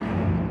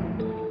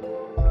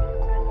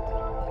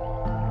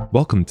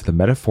Welcome to the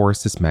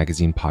Metaphorosis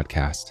Magazine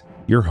podcast,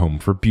 your home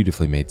for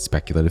beautifully made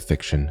speculative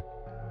fiction.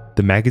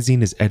 The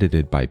magazine is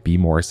edited by B.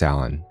 Morris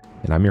Allen,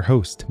 and I'm your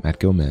host,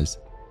 Matt Gomez.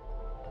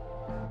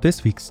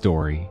 This week's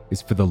story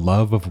is For the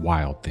Love of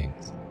Wild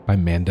Things by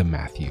Manda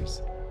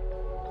Matthews.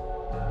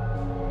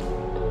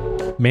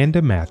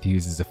 Manda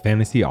Matthews is a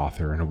fantasy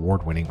author and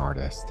award-winning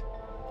artist.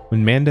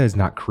 When Manda is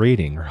not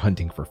creating or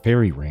hunting for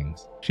fairy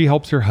rings, she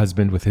helps her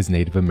husband with his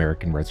Native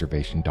American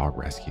reservation dog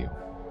rescue.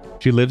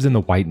 She lives in the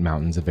White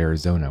Mountains of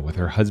Arizona with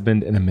her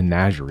husband and a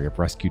menagerie of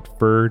rescued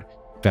furred,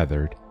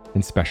 feathered,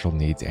 and special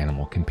needs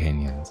animal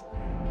companions.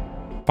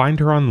 Find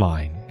her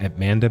online at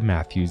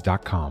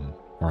mandamatthews.com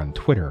or on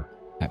Twitter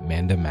at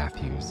Manda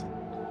Matthews.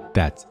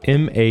 That's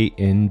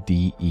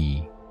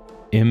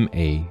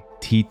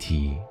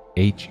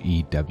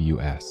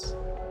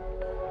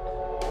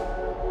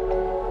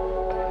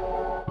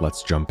MandaMatthews.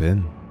 Let's jump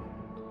in.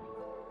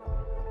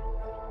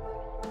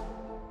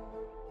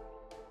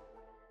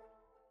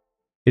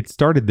 It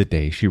started the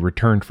day she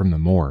returned from the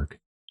morgue.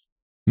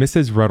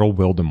 Mrs. Ruddle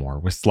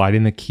Wildemore was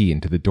sliding the key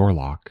into the door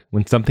lock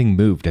when something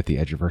moved at the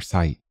edge of her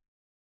sight.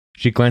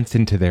 She glanced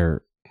into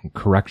her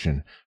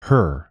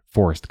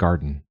forest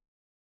garden.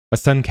 A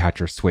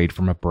suncatcher swayed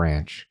from a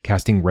branch,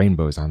 casting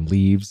rainbows on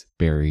leaves,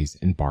 berries,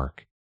 and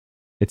bark.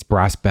 Its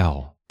brass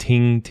bell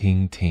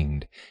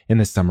ting-ting-tinged in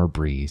the summer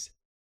breeze.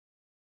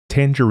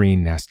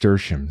 Tangerine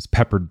nasturtiums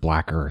peppered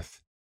black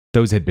earth.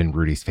 Those had been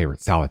Rudy's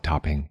favorite salad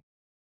topping.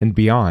 And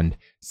beyond,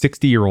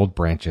 60-year-old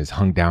branches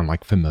hung down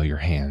like familiar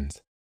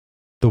hands.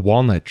 The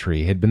walnut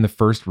tree had been the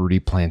first Rudy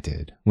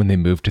planted when they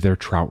moved to their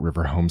Trout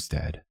River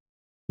homestead.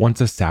 Once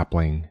a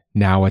sapling,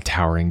 now a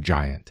towering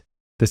giant,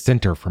 the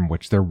center from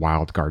which their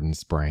wild garden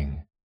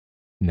sprang.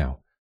 No,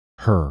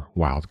 her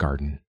wild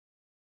garden.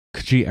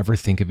 Could she ever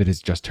think of it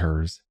as just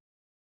hers?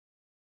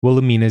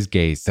 Wilhelmina's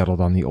gaze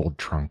settled on the old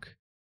trunk.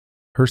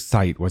 Her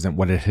sight wasn't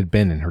what it had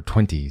been in her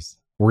 20s,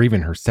 or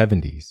even her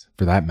 70s,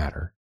 for that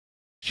matter.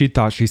 She'd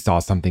thought she saw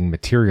something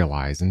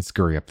materialize and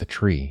scurry up the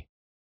tree.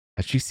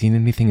 Had she seen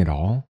anything at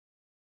all?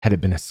 Had it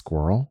been a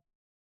squirrel?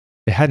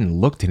 It hadn't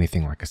looked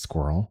anything like a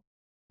squirrel,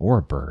 or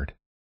a bird,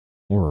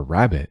 or a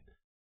rabbit.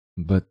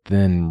 But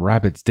then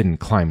rabbits didn't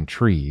climb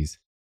trees.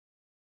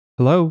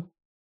 Hello?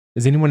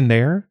 Is anyone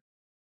there?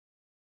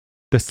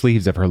 The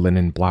sleeves of her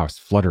linen blouse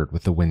fluttered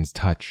with the wind's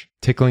touch,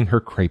 tickling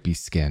her crepey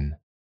skin.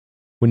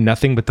 When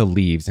nothing but the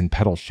leaves and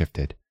petals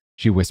shifted,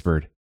 she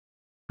whispered,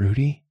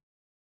 "Rudy,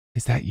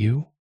 is that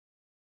you?"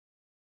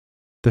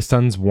 The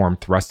sun's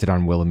warmth rested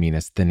on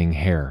Wilhelmina's thinning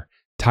hair,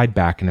 tied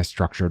back in a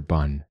structured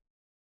bun.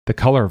 The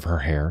color of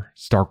her hair,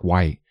 stark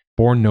white,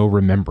 bore no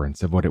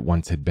remembrance of what it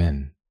once had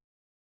been.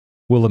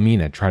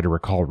 Wilhelmina tried to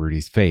recall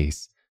Rudy's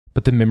face,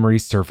 but the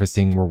memories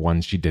surfacing were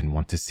ones she didn't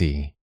want to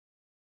see.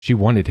 She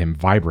wanted him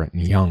vibrant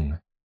and young,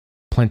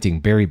 planting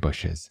berry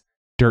bushes,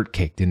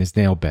 dirt-caked in his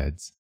nail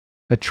beds,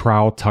 a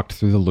trowel tucked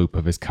through the loop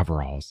of his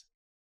coveralls.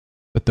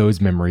 But those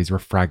memories were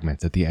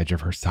fragments at the edge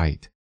of her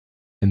sight.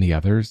 And the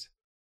others?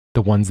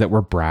 The ones that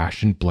were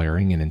brash and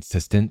blaring and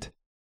insistent?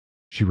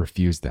 She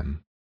refused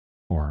them.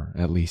 Or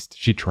at least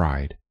she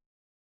tried.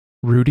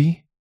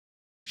 "Rudy?"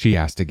 she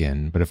asked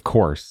again, but of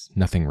course,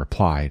 nothing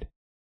replied.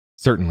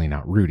 Certainly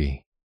not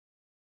Rudy.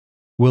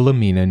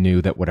 Wilhelmina knew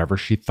that whatever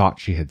she thought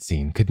she had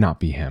seen could not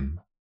be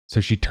him,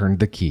 so she turned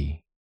the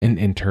key and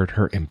entered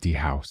her empty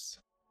house.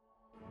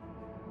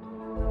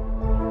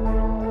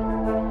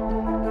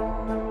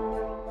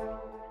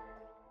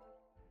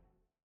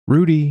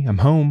 "Rudy, I'm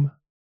home,"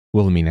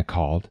 Wilhelmina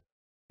called,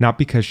 not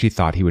because she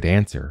thought he would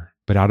answer,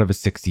 but out of a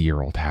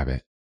 60-year-old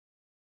habit.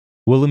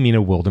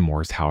 Wilhelmina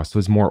Wildemore's house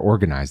was more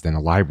organized than a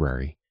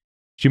library.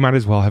 She might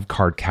as well have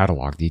card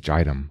cataloged each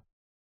item.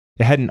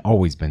 It hadn't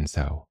always been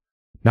so,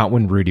 not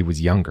when Rudy was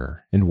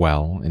younger and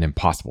well and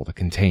impossible to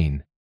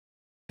contain.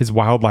 His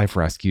wildlife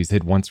rescues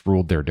had once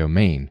ruled their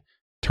domain,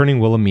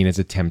 turning Wilhelmina's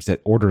attempts at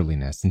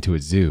orderliness into a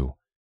zoo.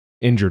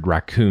 Injured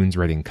raccoons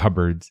raiding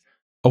cupboards,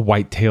 a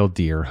white-tailed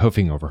deer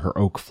hoofing over her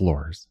oak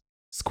floors,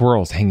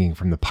 squirrels hanging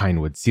from the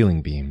pinewood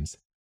ceiling beams,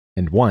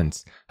 and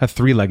once a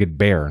three-legged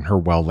bear in her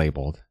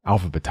well-labeled,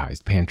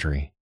 alphabetized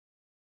pantry.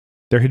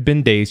 There had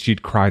been days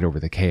she'd cried over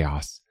the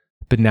chaos,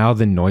 but now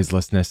the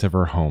noiselessness of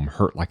her home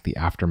hurt like the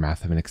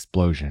aftermath of an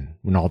explosion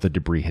when all the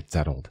debris had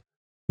settled,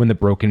 when the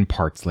broken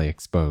parts lay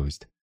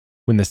exposed,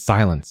 when the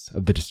silence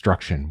of the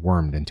destruction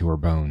wormed into her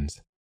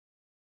bones.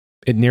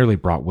 It nearly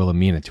brought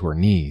Wilhelmina to her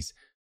knees,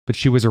 but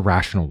she was a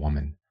rational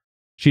woman.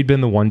 She'd been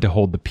the one to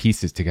hold the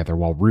pieces together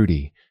while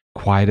Rudy,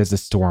 quiet as a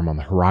storm on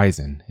the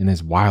horizon and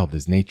as wild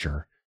as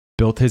nature,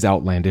 built his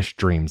outlandish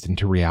dreams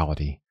into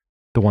reality,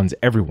 the ones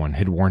everyone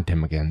had warned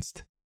him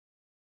against.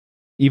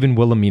 Even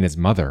Wilhelmina's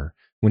mother,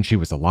 when she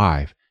was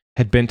alive,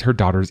 had bent her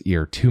daughter's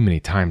ear too many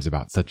times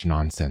about such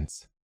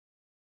nonsense.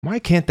 "Why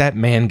can't that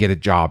man get a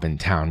job in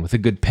town with a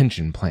good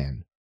pension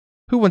plan?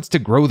 Who wants to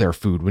grow their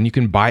food when you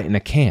can buy it in a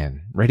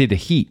can, ready to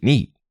heat and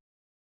eat?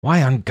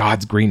 Why on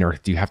God's green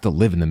earth do you have to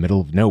live in the middle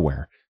of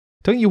nowhere?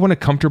 Don't you want a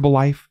comfortable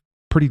life?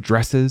 Pretty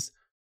dresses,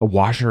 a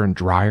washer and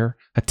dryer,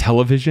 a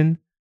television,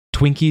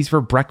 Twinkies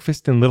for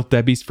breakfast and Little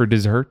Debbie's for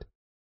dessert?"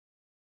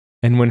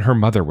 And when her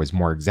mother was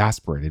more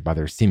exasperated by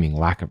their seeming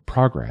lack of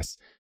progress,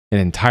 an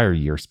entire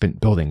year spent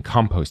building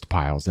compost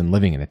piles and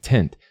living in a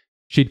tent,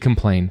 she'd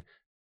complain,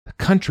 "The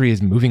country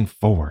is moving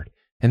forward,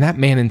 and that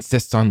man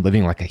insists on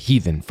living like a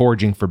heathen,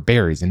 foraging for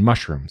berries and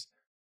mushrooms.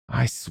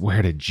 I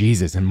swear to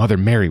Jesus and Mother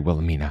Mary,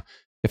 Wilhelmina,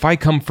 if I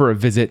come for a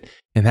visit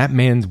and that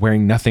man's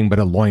wearing nothing but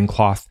a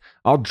loincloth,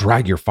 I'll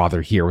drag your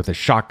father here with a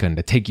shotgun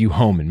to take you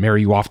home and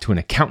marry you off to an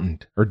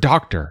accountant or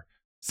doctor,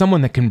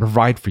 someone that can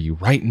provide for you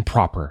right and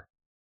proper."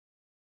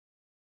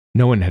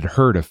 No one had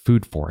heard of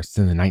food forests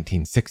in the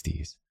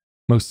 1960s,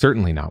 most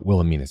certainly not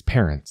Wilhelmina's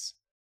parents.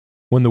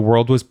 When the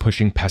world was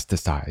pushing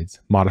pesticides,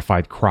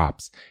 modified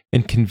crops,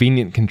 and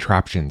convenient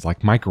contraptions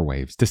like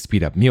microwaves to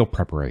speed up meal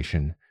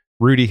preparation,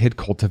 Rudy had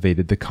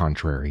cultivated the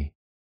contrary.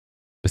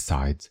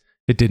 Besides,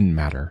 it didn't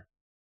matter.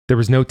 There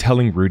was no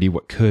telling Rudy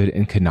what could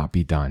and could not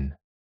be done.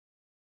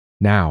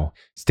 Now,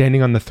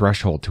 standing on the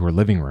threshold to her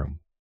living room,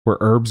 where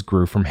herbs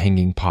grew from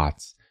hanging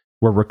pots,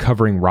 where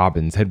recovering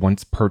robins had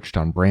once perched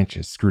on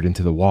branches screwed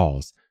into the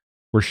walls,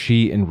 where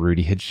she and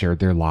Rudy had shared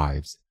their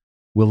lives,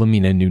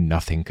 Wilhelmina knew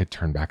nothing could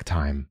turn back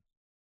time.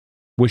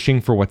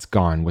 Wishing for what's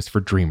gone was for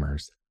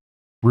dreamers.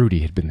 Rudy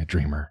had been the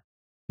dreamer,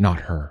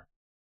 not her.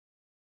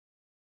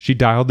 She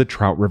dialed the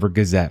Trout River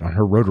Gazette on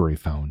her rotary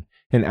phone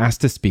and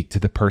asked to speak to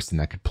the person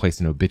that could place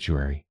an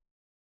obituary.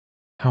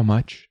 "How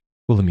much?"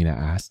 Wilhelmina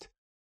asked.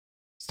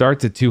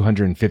 "Starts at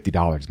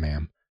 $250,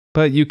 ma'am,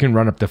 but you can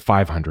run up to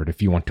 $500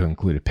 if you want to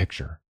include a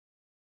picture."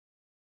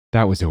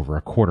 That was over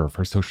a quarter of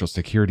her Social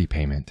Security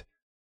payment.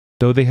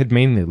 Though they had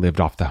mainly lived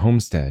off the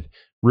homestead,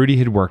 Rudy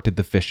had worked at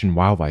the Fish and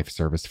Wildlife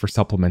Service for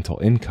supplemental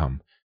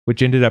income,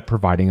 which ended up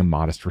providing a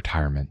modest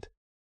retirement.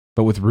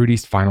 But with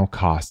Rudy's final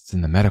costs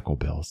and the medical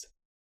bills,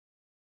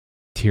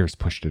 tears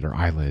pushed at her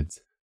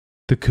eyelids.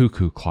 The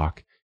cuckoo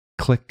clock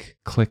click,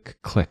 click,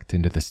 clicked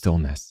into the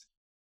stillness.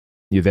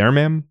 "You there,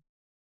 ma'am?"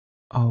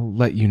 "I'll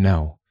let you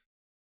know."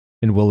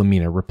 And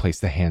Wilhelmina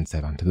replaced the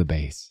handset onto the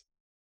base.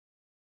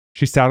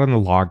 She sat on the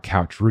log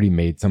couch Rudy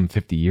made some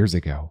 50 years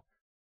ago,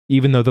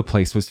 even though the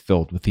place was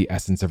filled with the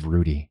essence of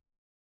Rudy.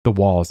 The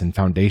walls and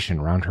foundation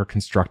around her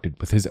constructed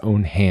with his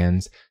own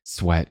hands,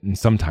 sweat, and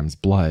sometimes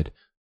blood.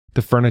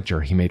 The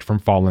furniture he made from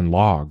fallen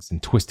logs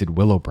and twisted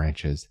willow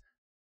branches.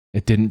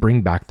 It didn't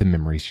bring back the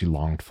memories she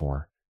longed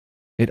for.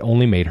 It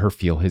only made her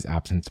feel his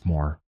absence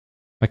more,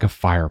 like a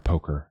fire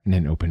poker in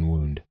an open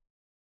wound.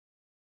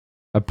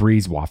 A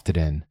breeze wafted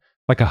in,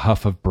 like a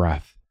huff of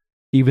breath,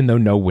 even though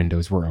no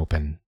windows were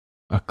open.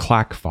 A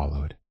clack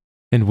followed,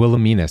 and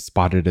Wilhelmina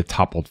spotted a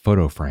toppled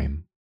photo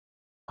frame.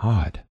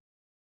 Odd.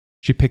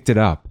 She picked it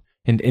up,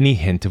 and any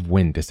hint of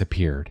wind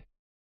disappeared.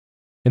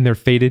 In their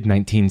faded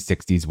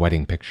 1960s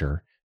wedding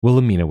picture,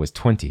 Wilhelmina was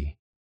 20,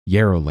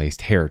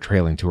 yarrow-laced hair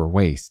trailing to her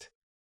waist.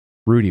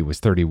 Rudy was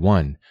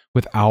 31,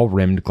 with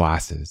owl-rimmed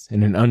glasses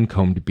and an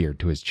uncombed beard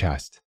to his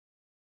chest.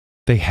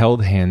 They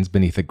held hands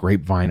beneath a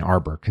grapevine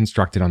arbor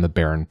constructed on the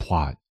barren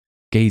plot,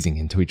 gazing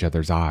into each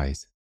other's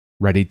eyes,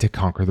 ready to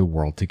conquer the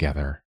world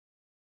together.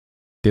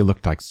 They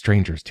looked like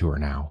strangers to her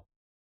now.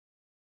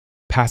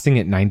 Passing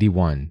at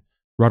 91,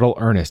 Ruddle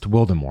Ernest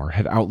Wildemore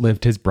had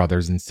outlived his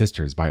brothers and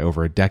sisters by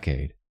over a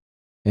decade,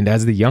 and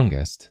as the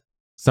youngest,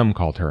 some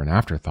called her an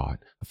afterthought,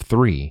 of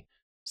 3,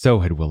 so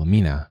had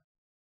Wilhelmina.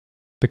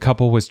 The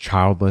couple was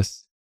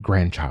childless,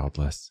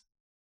 grandchildless.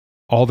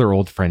 All their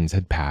old friends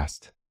had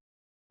passed.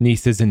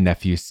 Nieces and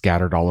nephews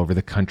scattered all over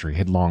the country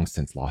had long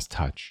since lost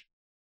touch.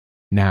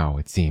 Now,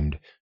 it seemed,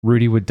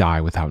 Rudy would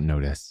die without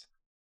notice,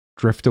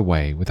 drift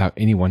away without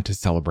anyone to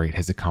celebrate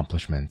his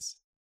accomplishments.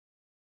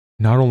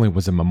 Not only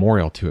was a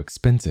memorial too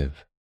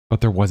expensive,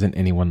 but there wasn't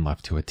anyone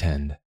left to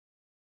attend.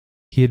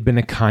 He had been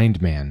a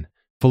kind man,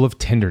 full of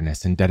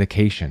tenderness and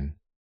dedication.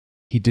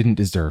 He didn't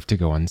deserve to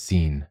go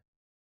unseen.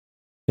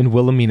 In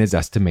Wilhelmina's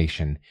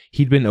estimation,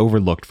 he'd been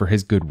overlooked for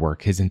his good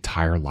work his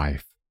entire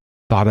life,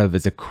 thought of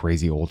as a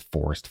crazy old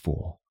forest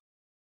fool.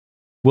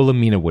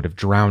 Wilhelmina would have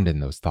drowned in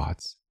those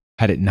thoughts,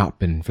 had it not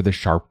been for the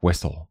sharp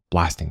whistle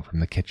blasting from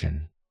the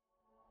kitchen.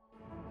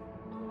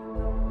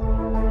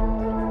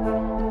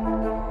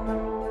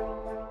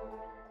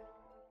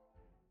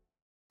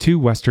 Two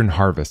Western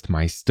harvest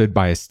mice stood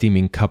by a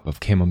steaming cup of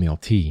chamomile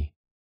tea,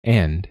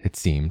 and, it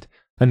seemed,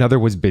 another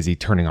was busy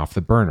turning off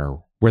the burner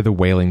where the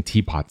wailing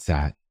teapot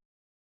sat.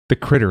 The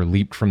critter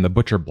leaped from the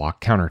butcher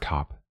block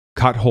countertop,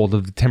 caught hold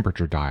of the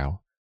temperature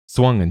dial,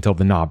 swung until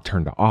the knob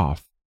turned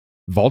off,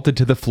 vaulted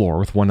to the floor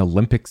with one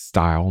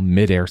Olympic-style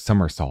mid-air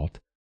somersault,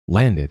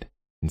 landed,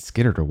 and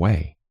skittered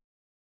away.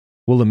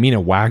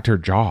 Wilhelmina wagged her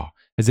jaw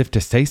as if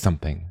to say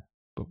something,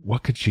 but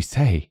what could she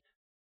say?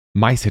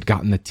 Mice had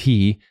gotten the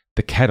tea,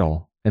 the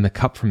kettle, and the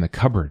cup from the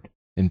cupboard,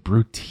 and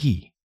brewed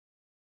tea.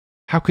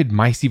 How could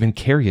mice even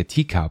carry a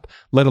teacup,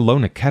 let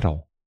alone a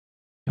kettle?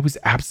 It was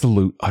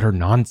absolute, utter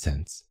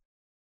nonsense.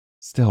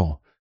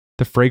 Still,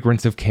 the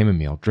fragrance of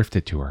chamomile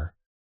drifted to her.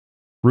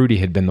 Rudy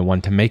had been the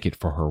one to make it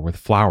for her with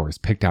flowers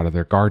picked out of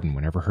their garden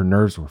whenever her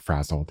nerves were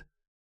frazzled,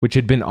 which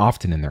had been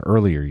often in their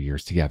earlier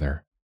years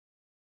together.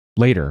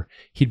 Later,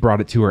 he'd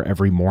brought it to her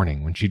every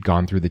morning when she'd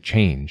gone through the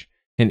change,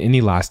 and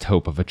any last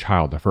hope of a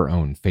child of her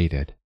own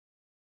faded.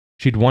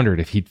 She'd wondered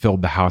if he'd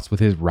filled the house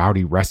with his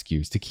rowdy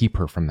rescues to keep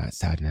her from that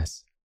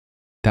sadness,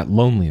 that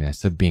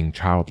loneliness of being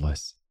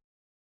childless,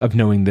 of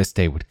knowing this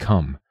day would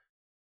come,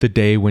 the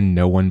day when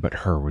no one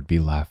but her would be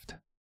left.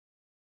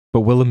 But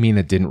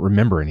Wilhelmina didn't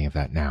remember any of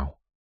that now.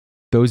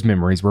 Those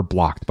memories were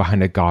blocked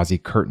behind a gauzy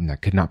curtain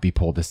that could not be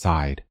pulled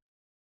aside.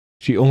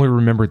 She only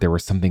remembered there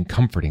was something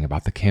comforting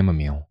about the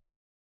chamomile,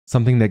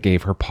 something that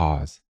gave her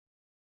pause,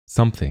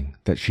 something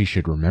that she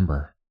should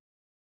remember.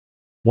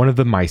 One of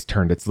the mice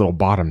turned its little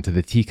bottom to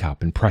the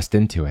teacup and pressed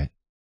into it.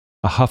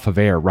 A huff of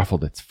air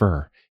ruffled its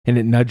fur, and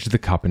it nudged the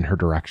cup in her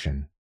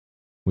direction,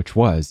 which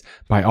was,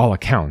 by all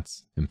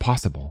accounts,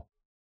 impossible.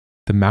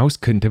 The mouse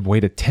couldn't have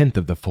weighed a tenth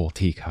of the full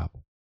teacup,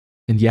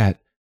 and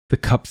yet the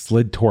cup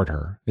slid toward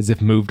her as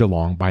if moved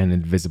along by an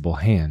invisible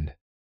hand.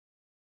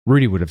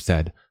 Rudy would have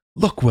said,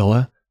 "Look,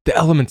 Willa, the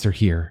elements are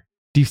here.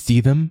 Do you see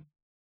them?"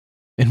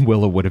 And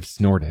Willa would have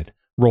snorted,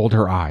 rolled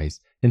her eyes,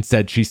 and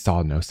said she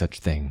saw no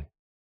such thing.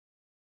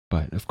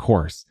 But, of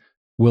course,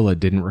 Willa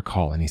didn't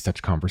recall any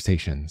such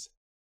conversations.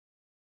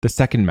 The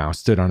second mouse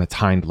stood on its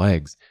hind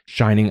legs,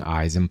 shining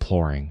eyes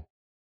imploring.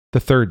 The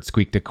third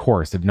squeaked a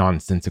chorus of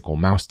nonsensical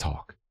mouse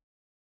talk.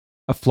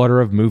 A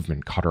flutter of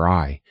movement caught her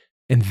eye,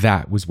 and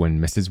that was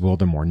when Mrs.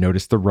 Wildemore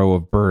noticed the row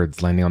of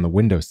birds landing on the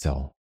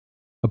windowsill.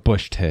 A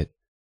bush tit,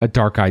 a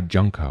dark-eyed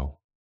junco,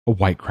 a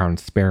white-crowned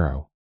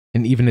sparrow,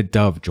 and even a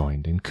dove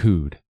joined and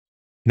cooed.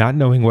 Not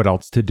knowing what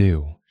else to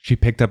do, she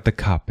picked up the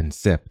cup and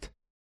sipped.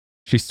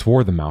 She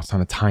swore the mouse on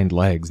its hind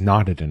legs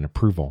nodded in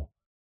approval.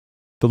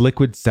 The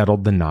liquid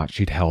settled the knot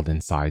she'd held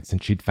inside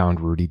since she'd found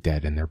Rudy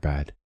dead in their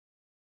bed.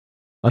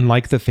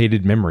 Unlike the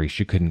faded memory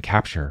she couldn't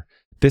capture,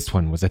 this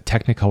one was a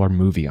Technicolor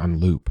movie on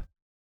loop.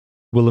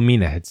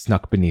 Wilhelmina had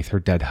snuck beneath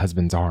her dead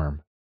husband's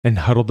arm and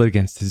huddled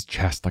against his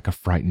chest like a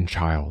frightened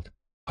child,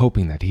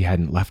 hoping that he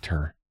hadn't left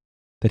her,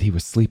 that he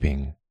was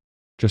sleeping,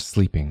 just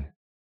sleeping.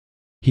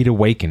 He'd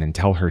awaken and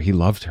tell her he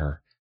loved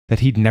her,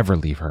 that he'd never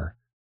leave her,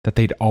 that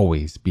they'd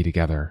always be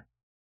together.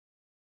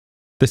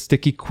 The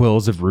sticky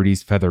quills of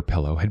Rudy's feather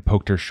pillow had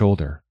poked her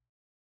shoulder.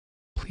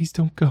 "Please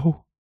don't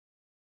go.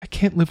 I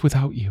can't live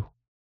without you,"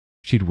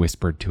 she'd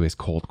whispered to his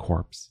cold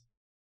corpse.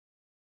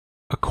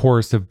 A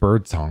chorus of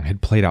birdsong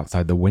had played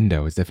outside the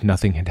window as if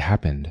nothing had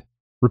happened,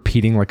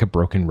 repeating like a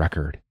broken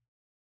record.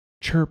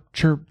 Chirp,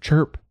 chirp,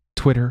 chirp,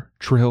 twitter,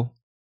 trill.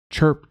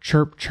 Chirp,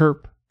 chirp,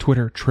 chirp,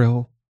 twitter,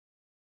 trill.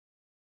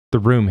 The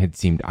room had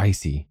seemed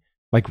icy,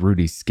 like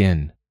Rudy's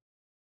skin.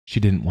 She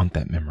didn't want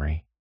that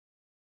memory.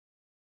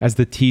 As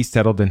the tea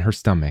settled in her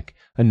stomach,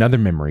 another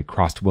memory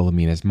crossed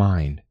Wilhelmina's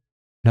mind.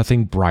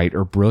 Nothing bright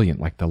or brilliant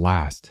like the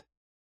last.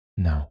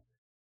 No,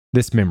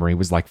 this memory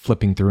was like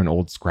flipping through an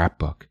old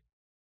scrapbook,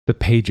 the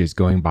pages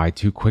going by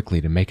too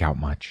quickly to make out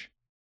much.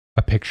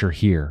 A picture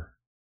here,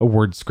 a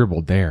word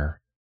scribbled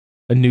there,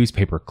 a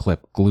newspaper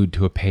clip glued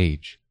to a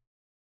page.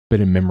 But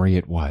in memory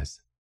it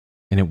was,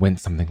 and it went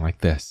something like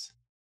this.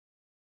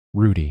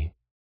 Rudy,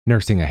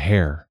 nursing a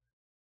hare,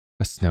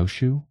 a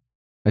snowshoe,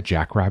 a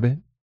jackrabbit.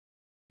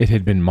 It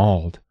had been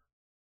mauled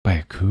by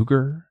a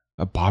cougar,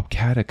 a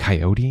bobcat, a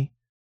coyote.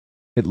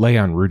 It lay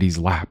on Rudy's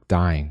lap,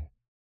 dying.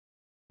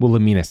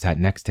 Wilhelmina sat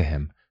next to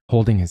him,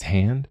 holding his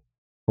hand,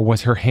 or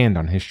was her hand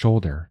on his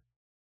shoulder?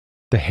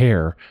 The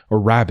hare, or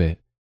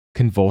rabbit,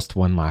 convulsed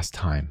one last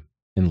time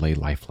and lay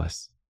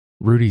lifeless.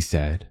 Rudy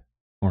said,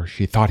 or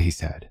she thought he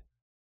said,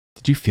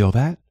 "Did you feel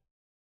that?"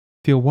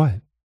 Feel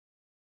what?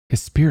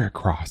 His spirit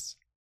cross.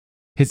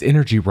 His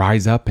energy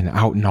rise up and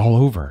out and all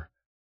over,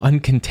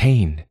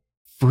 uncontained,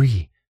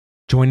 free,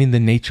 joining the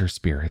nature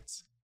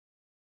spirits.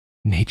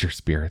 Nature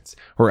spirits,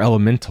 or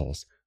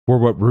elementals, were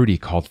what Rudy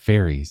called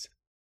fairies.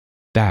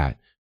 That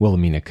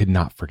Wilhelmina could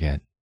not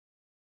forget.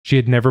 She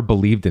had never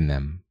believed in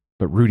them,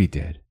 but Rudy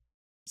did.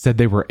 Said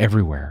they were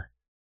everywhere.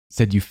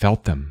 Said you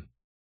felt them.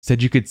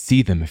 Said you could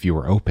see them if you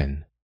were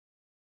open.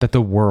 That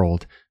the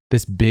world,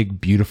 this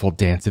big, beautiful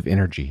dance of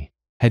energy,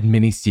 had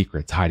many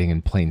secrets hiding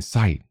in plain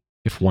sight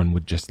if one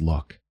would just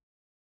look.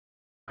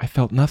 "I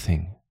felt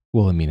nothing,"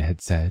 Wilhelmina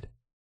had said.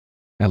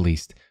 At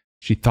least,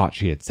 she thought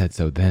she had said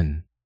so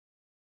then.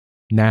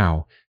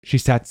 Now, she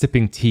sat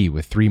sipping tea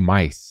with 3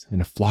 mice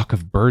and a flock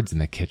of birds in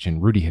the kitchen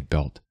Rudy had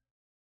built.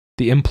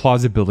 The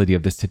implausibility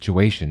of the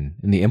situation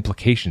and the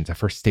implications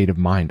of her state of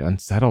mind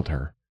unsettled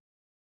her.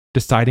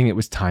 Deciding it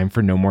was time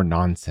for no more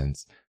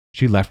nonsense,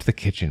 she left the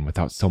kitchen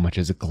without so much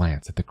as a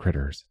glance at the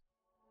critters.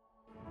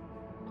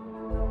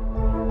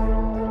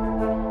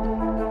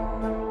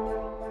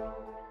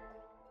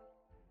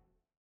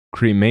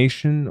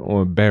 Cremation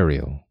or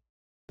burial?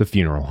 The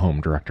funeral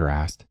home director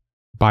asked,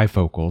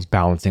 bifocals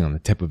balancing on the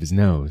tip of his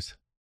nose.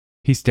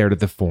 He stared at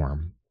the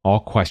form,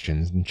 all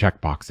questions and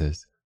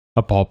checkboxes,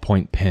 a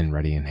ballpoint pen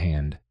ready in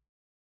hand.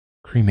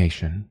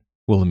 "Cremation,"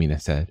 Wilhelmina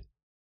said.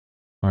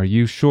 "Are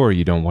you sure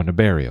you don't want a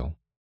burial?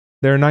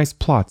 There are nice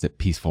plots at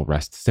Peaceful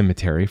Rest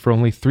Cemetery for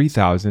only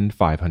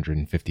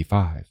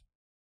 $3,555.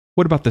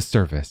 What about the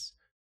service?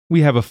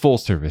 We have a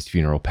full-service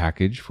funeral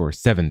package for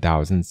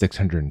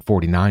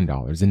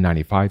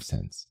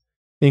 $7,649.95,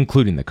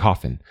 including the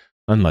coffin,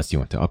 unless you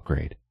want to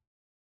upgrade."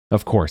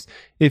 Of course,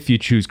 if you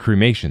choose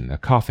cremation, the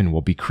coffin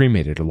will be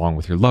cremated along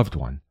with your loved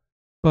one,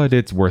 but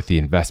it's worth the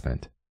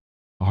investment.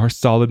 Our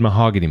solid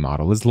mahogany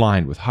model is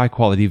lined with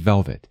high-quality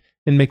velvet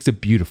and makes a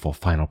beautiful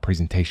final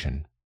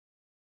presentation.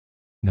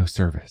 No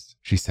service,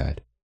 she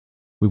said.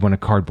 We want a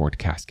cardboard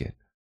casket,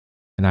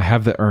 and I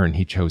have the urn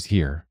he chose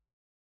here.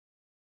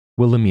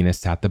 Wilhelmina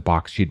sat the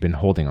box she'd been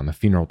holding on the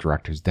funeral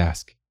director's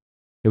desk.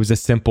 It was a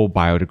simple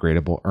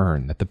biodegradable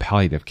urn that the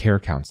palliative care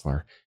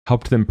counselor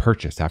helped them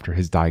purchase after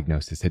his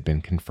diagnosis had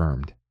been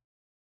confirmed.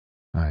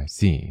 I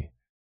see.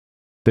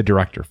 The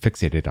director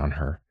fixated on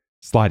her,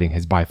 sliding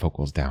his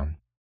bifocals down.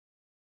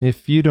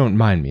 If you don't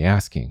mind me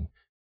asking,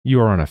 you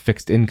are on a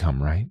fixed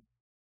income, right?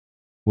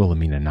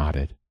 Wilhelmina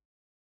nodded.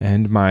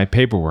 And my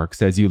paperwork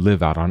says you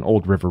live out on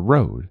Old River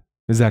Road.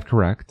 Is that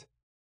correct?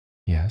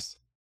 Yes.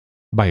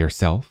 By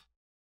yourself?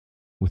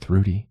 With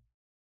Rudy.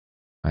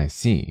 I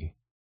see.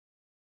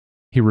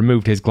 He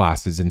removed his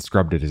glasses and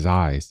scrubbed at his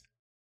eyes.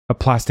 A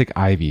plastic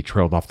ivy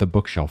trailed off the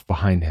bookshelf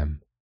behind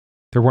him.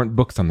 There weren't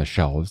books on the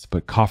shelves,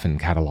 but coffin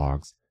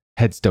catalogs,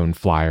 headstone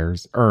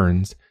flyers,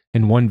 urns,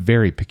 and one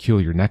very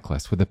peculiar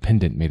necklace with a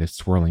pendant made of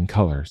swirling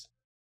colors.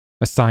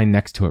 A sign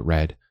next to it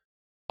read,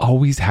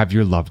 "Always have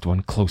your loved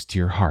one close to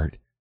your heart.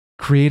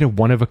 Create a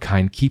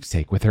one-of-a-kind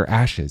keepsake with her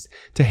ashes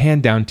to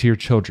hand down to your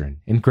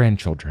children and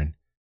grandchildren.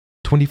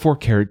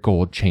 24-karat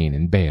gold chain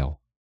and bail,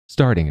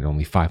 starting at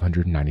only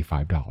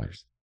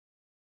 $595.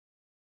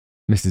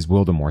 Mrs.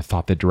 Wildemore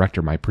thought the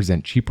director might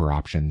present cheaper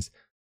options,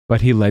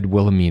 but he led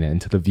Wilhelmina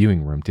into the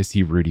viewing room to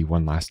see Rudy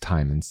one last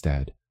time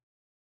instead.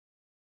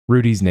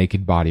 Rudy's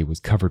naked body was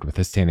covered with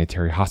a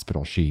sanitary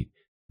hospital sheet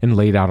and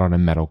laid out on a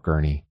metal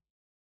gurney.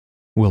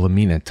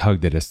 Wilhelmina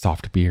tugged at his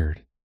soft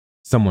beard.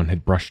 Someone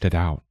had brushed it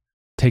out,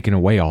 taken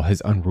away all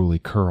his unruly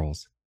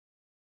curls.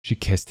 She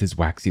kissed his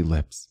waxy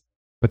lips,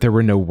 but there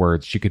were no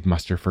words she could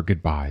muster for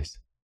goodbyes.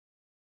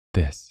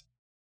 This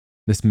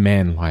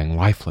man lying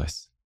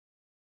lifeless.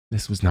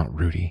 This was not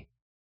Rudy,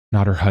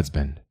 not her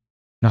husband,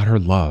 not her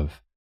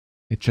love.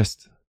 It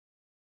just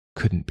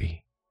couldn't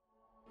be.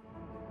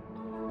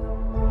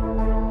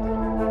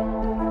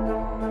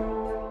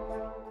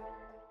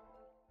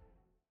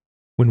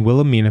 When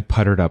Wilhelmina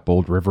puttered up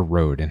Old River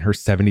Road in her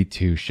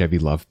 '72 Chevy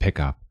Love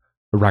pickup,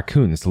 a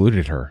raccoon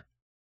saluted her.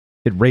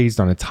 It raised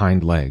on its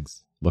hind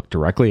legs, looked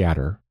directly at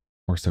her,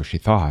 or so she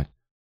thought,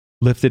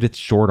 lifted its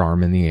short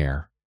arm in the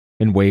air,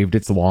 and waved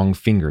its long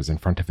fingers in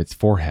front of its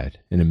forehead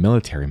in a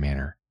military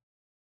manner.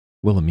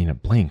 Wilhelmina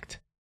blinked.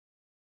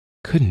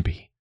 Couldn't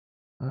be.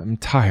 I'm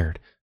tired,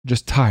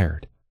 just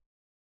tired.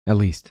 At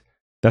least,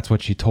 that's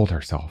what she told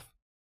herself.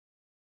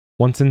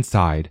 Once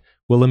inside,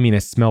 Wilhelmina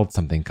smelled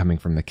something coming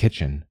from the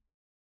kitchen.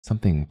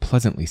 Something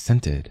pleasantly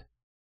scented,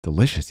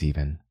 delicious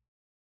even.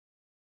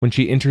 When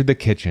she entered the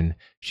kitchen,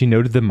 she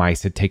noted the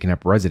mice had taken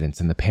up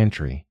residence in the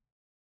pantry.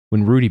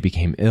 When Rudy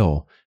became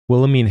ill,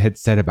 Wilhelmina had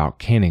set about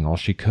canning all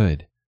she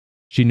could.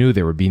 She knew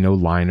there would be no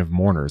line of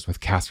mourners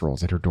with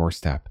casseroles at her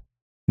doorstep,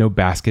 no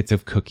baskets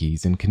of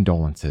cookies and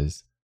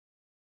condolences.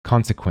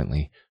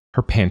 Consequently,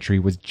 her pantry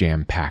was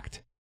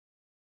jam-packed.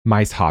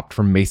 Mice hopped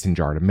from mason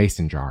jar to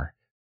mason jar.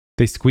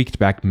 They squeaked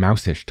back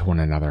mouse-ish to one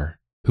another,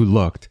 who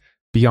looked,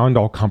 beyond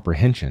all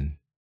comprehension,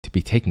 to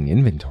be taking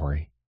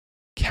inventory,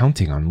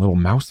 counting on little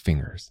mouse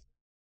fingers.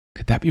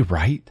 Could that be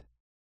right?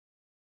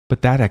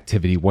 But that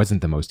activity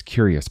wasn't the most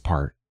curious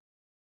part.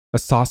 A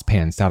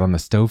saucepan sat on the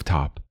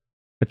stovetop.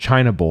 A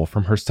china bowl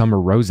from her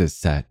summer roses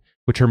set,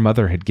 which her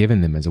mother had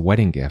given them as a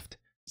wedding gift,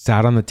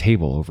 sat on the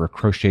table over a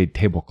crocheted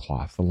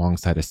tablecloth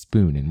alongside a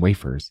spoon and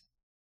wafers.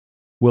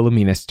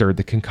 Wilhelmina stirred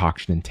the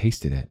concoction and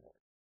tasted it.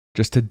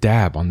 Just a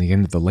dab on the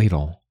end of the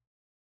ladle.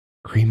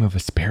 Cream of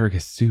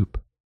asparagus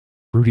soup.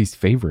 Rudy's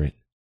favorite.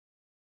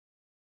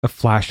 A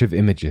flash of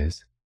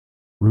images.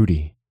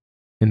 Rudy,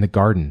 in the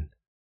garden,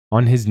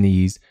 on his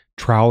knees,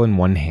 trowel in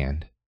one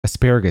hand,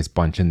 asparagus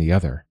bunch in the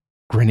other,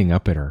 grinning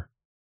up at her.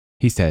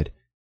 He said,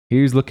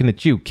 "Here's looking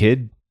at you,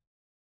 kid."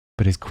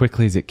 But as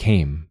quickly as it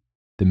came,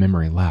 the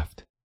memory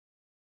left.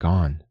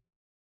 Gone.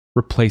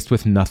 Replaced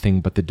with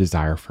nothing but the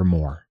desire for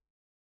more.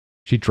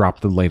 She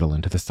dropped the ladle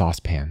into the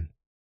saucepan.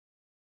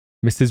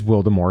 Mrs.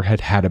 Wildemore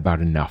had had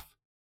about enough.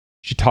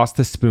 She tossed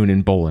the spoon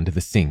and bowl into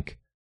the sink.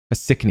 A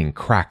sickening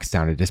crack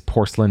sounded as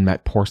porcelain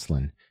met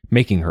porcelain,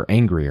 making her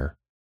angrier.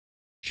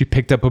 She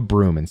picked up a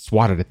broom and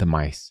swatted at the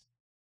mice.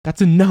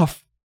 "That's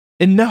enough!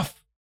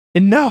 Enough!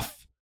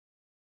 Enough!"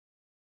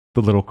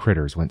 The little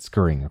critters went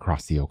scurrying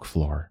across the oak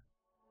floor.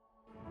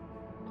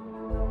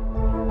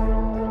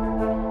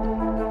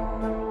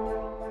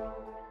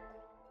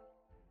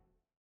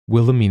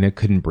 Wilhelmina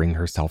couldn't bring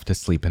herself to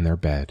sleep in their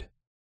bed.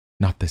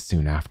 Not this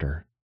soon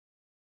after.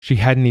 She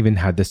hadn't even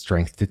had the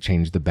strength to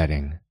change the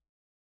bedding,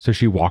 so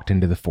she walked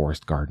into the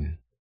forest garden.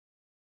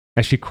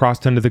 As she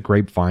crossed under the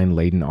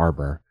grapevine-laden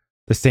arbor,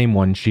 the same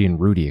one she and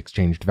Rudy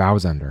exchanged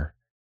vows under,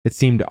 it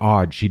seemed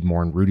odd she'd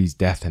mourned Rudy's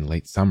death in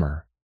late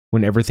summer,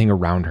 when everything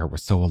around her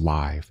was so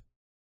alive.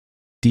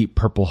 Deep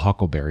purple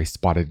huckleberries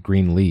spotted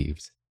green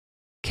leaves.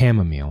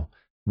 Chamomile,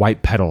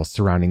 white petals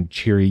surrounding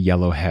cheery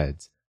yellow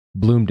heads,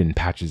 bloomed in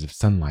patches of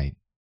sunlight.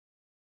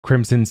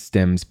 Crimson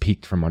stems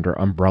peeked from under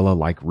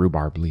umbrella-like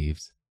rhubarb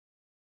leaves.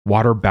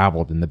 Water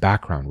babbled in the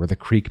background where the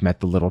creek met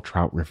the Little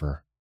Trout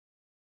River.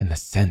 And the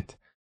scent,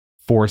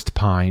 forest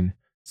pine,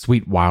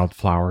 sweet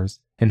wildflowers,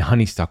 and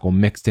honeysuckle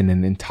mixed in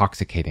an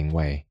intoxicating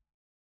way.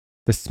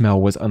 The smell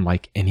was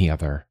unlike any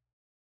other.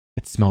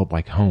 It smelled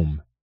like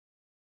home.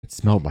 It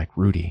smelled like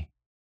Rudy.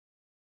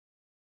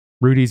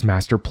 Rudy's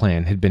master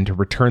plan had been to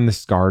return the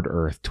scarred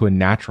earth to a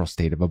natural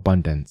state of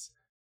abundance,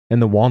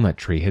 and the walnut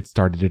tree had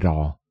started it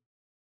all.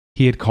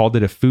 He had called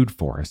it a food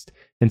forest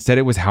and said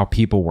it was how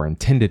people were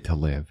intended to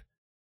live,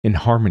 in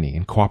harmony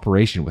and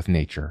cooperation with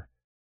nature,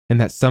 and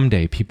that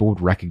someday people would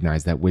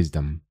recognize that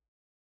wisdom.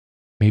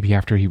 Maybe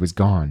after he was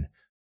gone,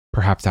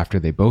 perhaps after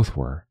they both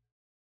were,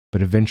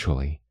 but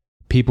eventually,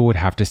 people would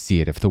have to see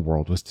it if the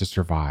world was to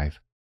survive.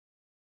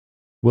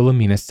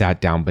 Wilhelmina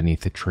sat down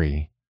beneath the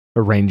tree,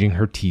 arranging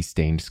her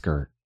tea-stained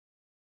skirt.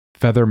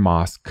 Feather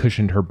moss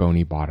cushioned her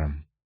bony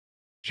bottom.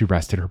 She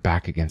rested her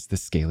back against the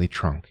scaly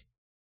trunk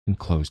and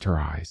closed her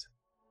eyes.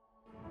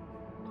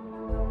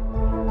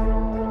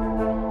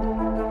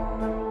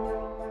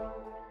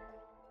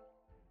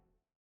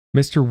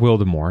 Mr.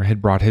 Wildemore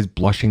had brought his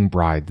blushing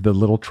bride to the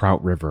Little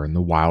Trout River in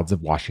the wilds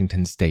of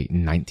Washington State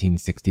in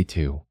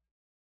 1962.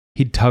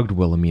 He'd tugged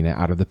Wilhelmina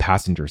out of the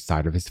passenger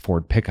side of his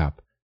Ford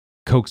pickup,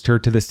 coaxed her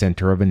to the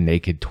center of a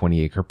naked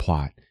 20-acre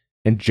plot,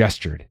 and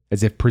gestured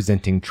as if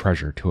presenting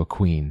treasure to a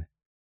queen.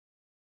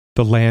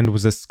 The land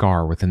was a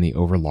scar within the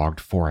overlogged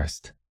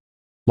forest.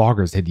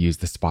 Loggers had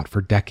used the spot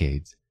for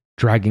decades,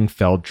 dragging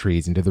felled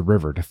trees into the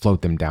river to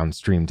float them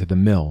downstream to the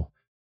mill,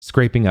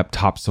 scraping up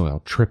topsoil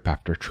trip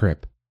after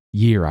trip,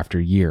 year after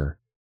year,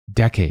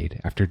 decade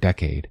after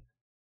decade,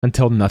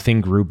 until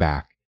nothing grew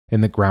back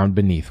and the ground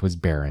beneath was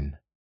barren,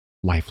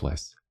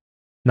 lifeless.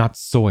 Not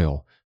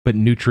soil, but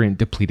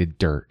nutrient-depleted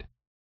dirt.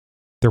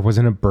 There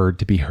wasn't a bird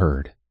to be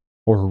heard,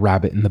 or a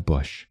rabbit in the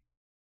bush.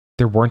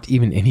 There weren't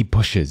even any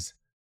bushes.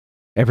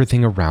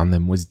 Everything around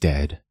them was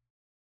dead.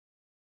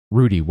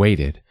 Rudy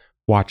waited,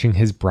 watching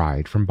his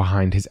bride from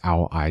behind his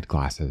owl-eyed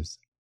glasses.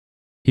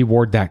 He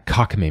wore that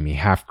cockamamie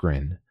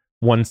half-grin,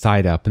 one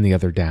side up and the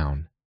other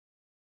down.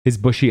 His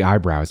bushy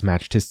eyebrows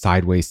matched his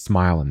sideways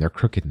smile in their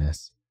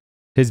crookedness.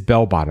 His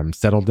bell-bottom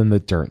settled in the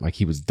dirt like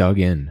he was dug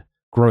in,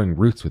 growing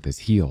roots with his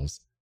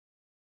heels.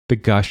 The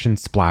gush and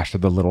splash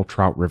of the Little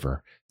Trout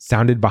River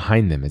sounded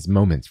behind them as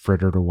moments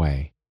frittered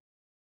away.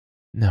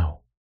 No.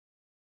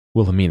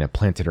 Wilhelmina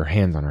planted her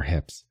hands on her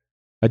hips,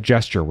 a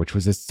gesture which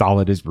was as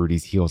solid as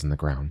Rudy's heels in the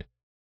ground.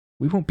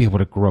 We won't be able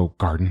to grow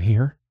garden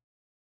here.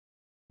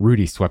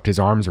 Rudy swept his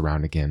arms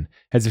around again,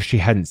 as if she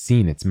hadn't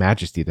seen its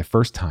majesty the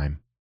first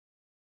time.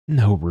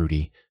 No,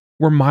 Rudy,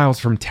 we're miles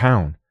from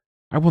town.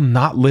 I will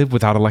not live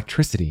without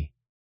electricity.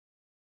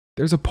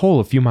 There's a pole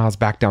a few miles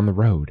back down the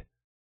road.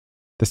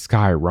 The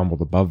sky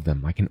rumbled above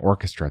them like an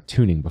orchestra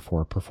tuning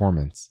before a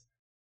performance.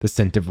 The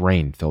scent of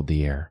rain filled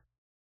the air.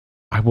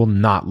 I will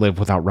not live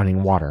without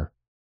running water.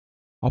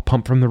 I'll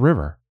pump from the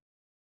river.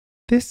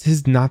 This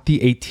is not the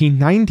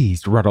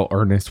 1890s, Ruddle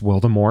Ernest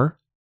Wildemore.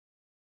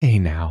 Hey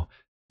now,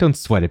 don't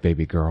sweat it,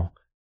 baby girl.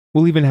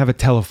 We'll even have a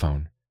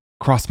telephone.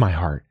 Cross my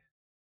heart.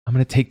 I'm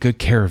going to take good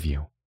care of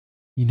you.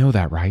 You know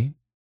that, right?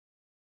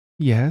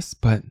 Yes,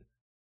 but...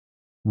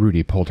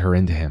 Rudy pulled her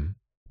into him,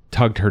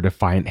 tugged her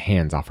defiant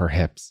hands off her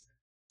hips,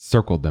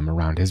 circled them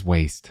around his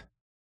waist,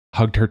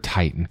 hugged her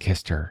tight and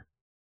kissed her.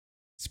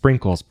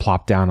 Sprinkles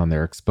plopped down on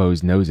their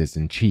exposed noses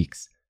and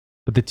cheeks,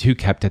 but the two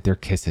kept at their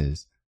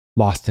kisses,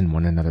 lost in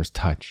one another's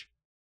touch,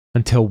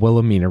 until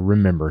Wilhelmina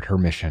remembered her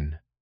mission.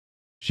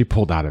 She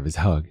pulled out of his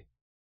hug.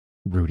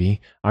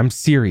 Rudy, I'm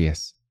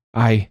serious.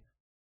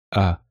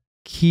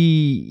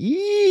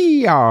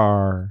 Kee-yar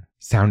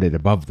sounded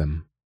above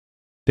them.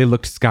 They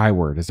looked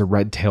skyward as a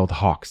red-tailed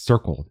hawk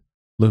circled,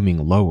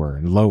 looming lower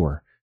and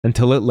lower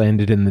until it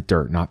landed in the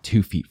dirt not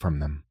 2 feet from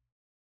them.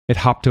 It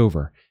hopped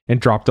over and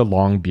dropped a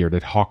long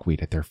bearded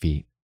hawkweed at their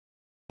feet.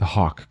 The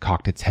hawk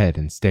cocked its head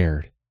and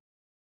stared.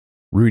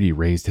 Rudy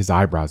raised his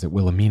eyebrows at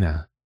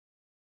Wilhelmina.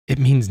 It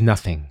means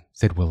nothing,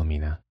 said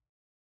Wilhelmina.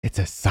 It's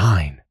a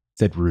sign,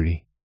 said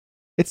Rudy.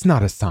 It's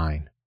not a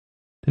sign.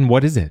 Then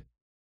what is it?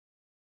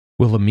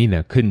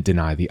 Wilhelmina couldn't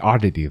deny the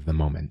oddity of the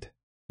moment,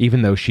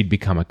 even though she'd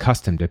become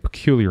accustomed to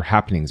peculiar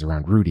happenings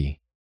around Rudy.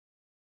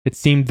 It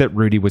seemed that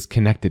Rudy was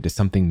connected to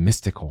something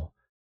mystical,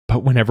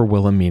 but whenever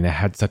Wilhelmina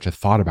had such a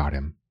thought about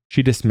him,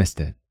 she dismissed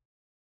it.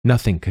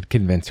 Nothing could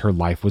convince her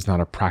life was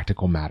not a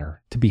practical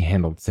matter to be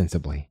handled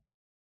sensibly.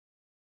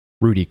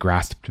 Rudy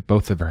grasped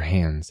both of her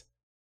hands.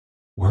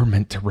 We're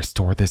meant to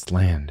restore this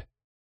land,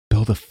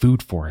 build a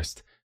food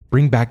forest,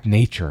 bring back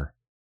nature,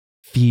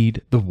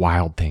 feed the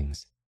wild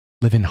things,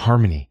 live in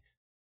harmony.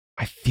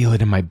 I feel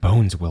it in my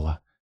bones,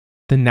 Willa.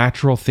 The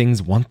natural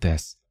things want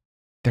this.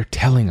 They're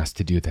telling us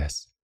to do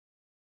this.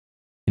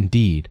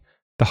 Indeed,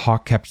 the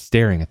hawk kept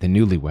staring at the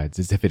newlyweds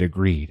as if it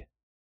agreed.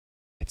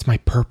 It's my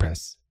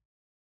purpose.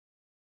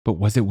 But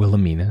was it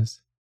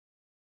Wilhelmina's?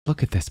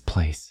 Look at this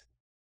place.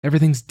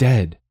 Everything's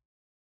dead.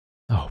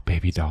 Oh,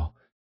 baby doll,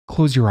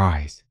 close your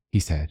eyes, he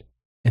said,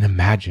 and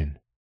imagine.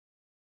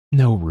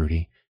 No,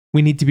 Rudy,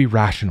 we need to be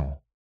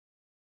rational.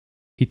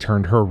 He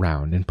turned her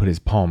around and put his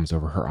palms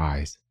over her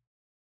eyes.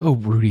 "Oh,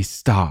 Rudy,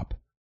 stop."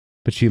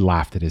 But she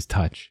laughed at his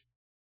touch.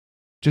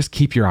 "Just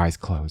keep your eyes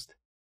closed."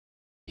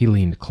 He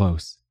leaned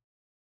close.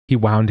 He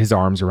wound his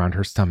arms around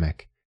her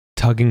stomach,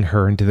 tugging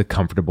her into the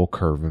comfortable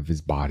curve of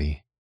his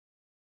body.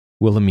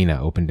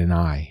 Wilhelmina opened an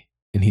eye,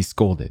 and he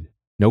scolded,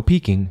 "No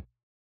peeking."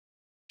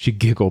 She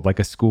giggled like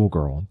a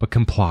schoolgirl, but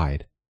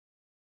complied.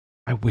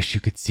 "I wish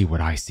you could see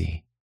what I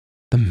see.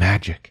 The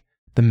magic,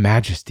 the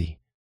majesty,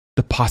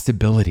 the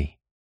possibility."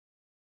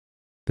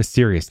 The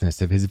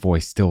seriousness of his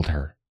voice stilled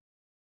her.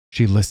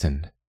 She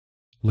listened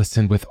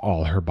with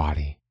all her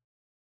body.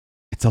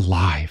 "It's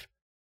alive.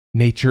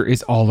 Nature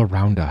is all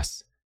around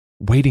us,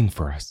 waiting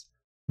for us,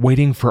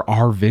 waiting for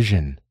our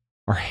vision,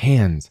 our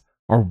hands,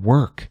 our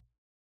work.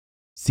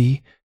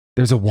 See,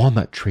 there's a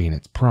walnut tree in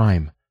its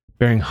prime,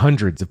 bearing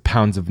hundreds of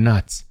pounds of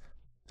nuts,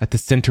 at the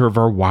center of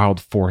our wild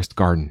forest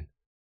garden.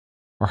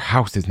 Our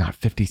house is not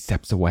 50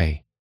 steps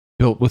away,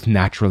 built with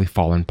naturally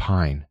fallen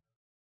pine.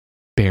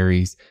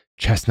 Berries,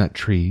 chestnut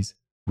trees,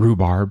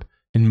 rhubarb,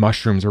 and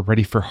mushrooms are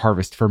ready for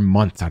harvest for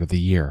months out of the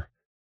year.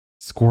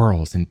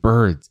 Squirrels and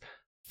birds,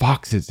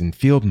 foxes and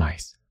field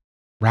mice,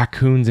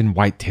 raccoons and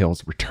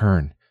whitetails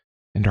return,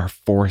 and our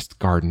forest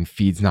garden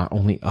feeds not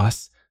only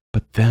us,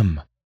 but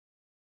them.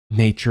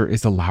 Nature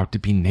is allowed to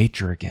be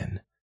nature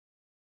again.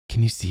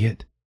 Can you see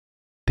it?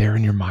 There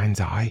in your mind's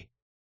eye?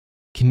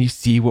 Can you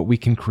see what we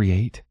can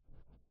create?"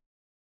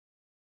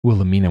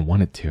 Wilhelmina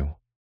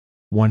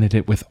wanted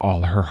it with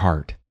all her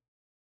heart.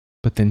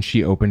 But then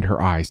she opened her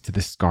eyes to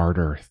the scarred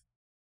earth,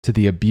 to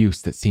the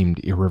abuse that seemed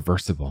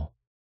irreversible.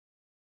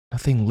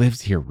 "Nothing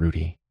lives here,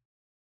 Rudy."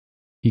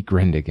 He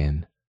grinned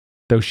again.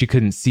 Though she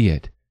couldn't see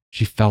it,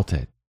 she felt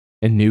it,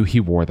 and knew he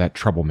wore that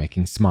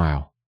troublemaking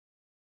smile.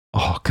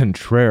 "Au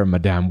contraire,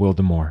 Madame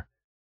Wildemore.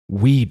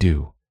 We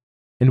do.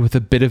 And with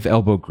a bit of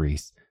elbow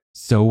grease,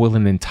 so will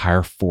an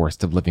entire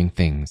forest of living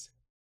things."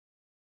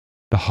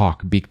 The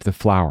hawk beaked the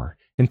flower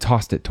and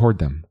tossed it toward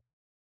them.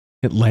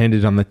 It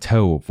landed on the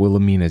toe of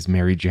Wilhelmina's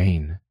Mary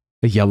Jane,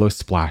 a yellow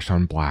splash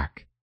on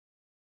black.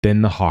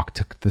 Then the hawk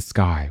took the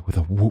sky with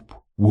a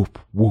whoop, whoop,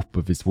 whoop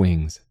of his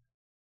wings.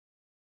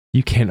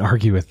 "You can't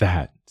argue with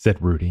that,"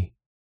 said Rudy.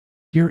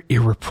 "You're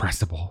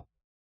irrepressible.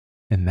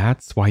 And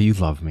that's why you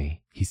love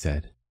me," he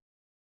said.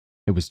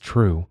 It was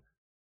true.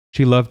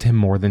 She loved him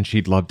more than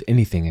she'd loved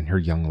anything in her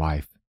young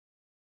life.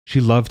 She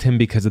loved him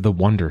because of the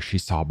wonder she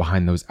saw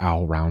behind those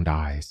owl-round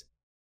eyes.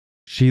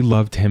 She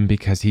loved him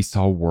because he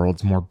saw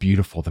worlds more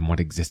beautiful than what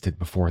existed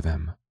before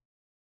them.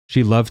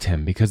 She loved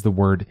him because the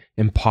word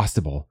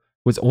impossible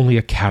was only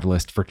a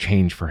catalyst for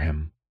change for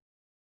him.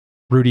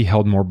 Rudy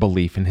held more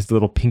belief in his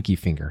little pinky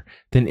finger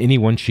than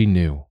anyone she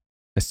knew,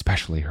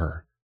 especially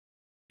her.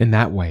 In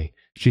that way,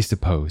 she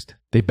supposed,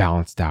 they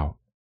balanced out,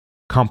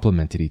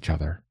 complemented each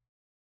other.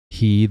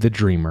 He the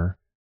dreamer,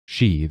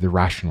 she the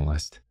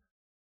rationalist.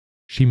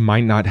 She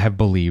might not have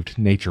believed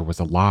nature was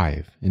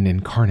alive and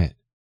incarnate,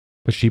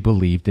 but she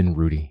believed in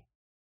Rudy.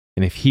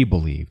 And if he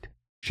believed,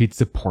 she'd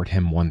support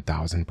him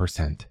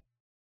 1,000%.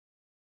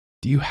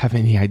 "Do you have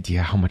any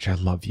idea how much I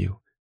love you,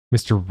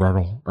 Mr.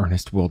 Ruddle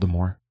Ernest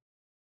Wildemore?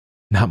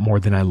 Not more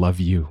than I love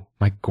you,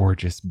 my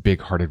gorgeous,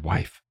 big-hearted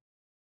wife."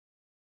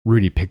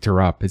 Rudy picked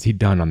her up as he'd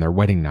done on their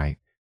wedding night,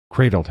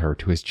 cradled her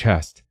to his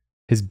chest,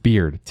 his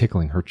beard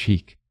tickling her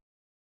cheek.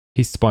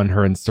 He spun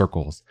her in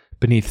circles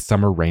beneath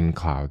summer rain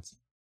clouds,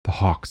 the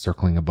hawk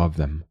circling above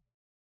them.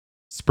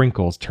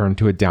 Sprinkles turned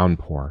to a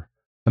downpour,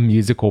 a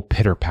musical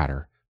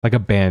pitter-patter like a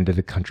band at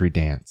a country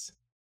dance,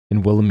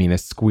 and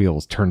Wilhelmina's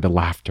squeals turned to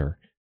laughter,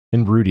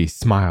 and Rudy's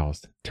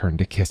smiles turned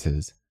to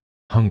kisses,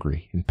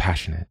 hungry and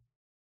passionate.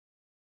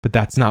 But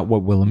that's not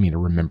what Wilhelmina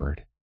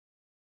remembered.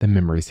 The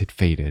memories had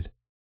faded,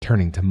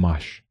 turning to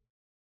mush,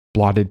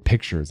 blotted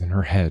pictures in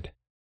her head,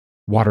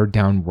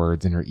 watered-down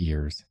words in her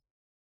ears,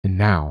 and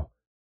now,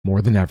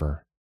 more than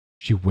ever,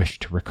 she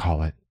wished to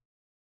recall it.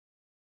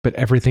 But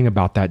everything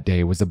about that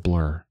day was a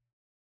blur.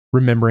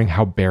 Remembering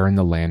how barren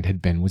the land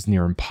had been was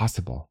near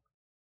impossible,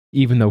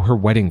 even though her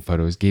wedding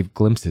photos gave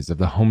glimpses of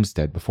the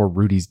homestead before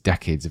Rudy's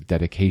decades of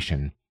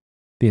dedication.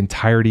 The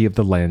entirety of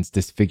the land's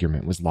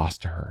disfigurement was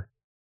lost to her.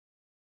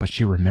 But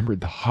she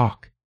remembered the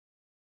hawk.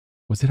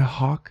 Was it a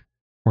hawk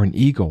or an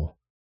eagle?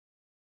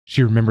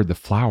 She remembered the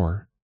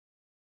flower.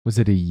 Was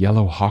it a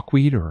yellow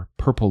hawkweed or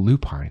purple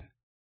lupine?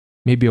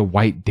 Maybe a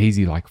white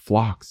daisy-like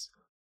phlox?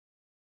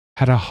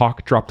 Had a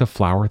hawk dropped a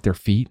flower at their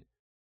feet,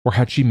 or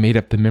had she made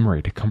up the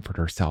memory to comfort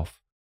herself?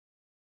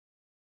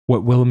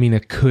 What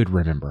Wilhelmina could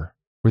remember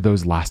were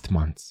those last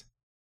months.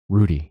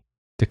 Rudy,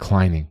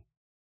 declining,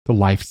 the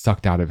life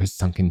sucked out of his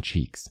sunken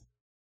cheeks,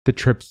 the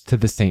trips to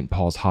the St.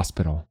 Paul's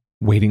Hospital,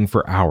 waiting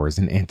for hours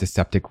in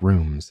antiseptic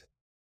rooms,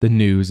 the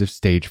news of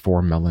stage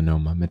 4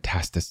 melanoma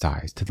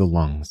metastasized to the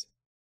lungs,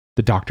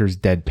 the doctor's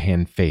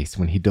deadpan face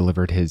when he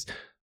delivered his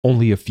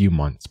only a few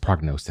months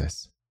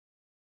prognosis,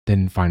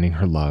 then finding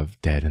her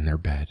love dead in their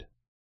bed.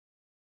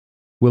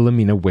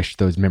 Wilhelmina wished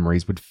those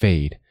memories would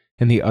fade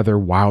and the other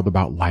wild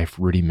about life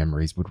Rudy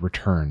memories would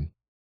return.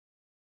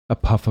 A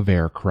puff of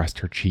air caressed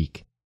her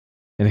cheek,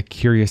 and a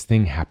curious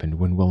thing happened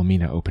when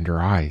Wilhelmina opened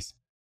her eyes.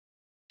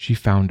 she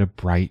found a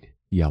bright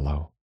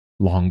yellow,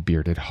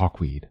 long-bearded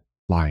hawkweed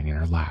lying in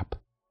her lap.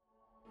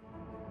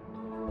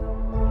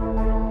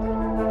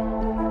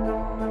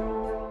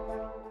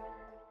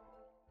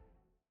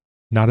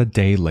 Not a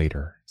day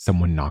later,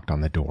 someone knocked on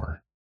the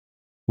door.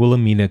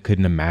 Wilhelmina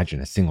couldn't imagine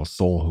a single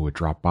soul who would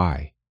drop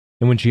by,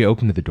 and when she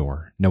opened the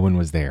door, no one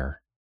was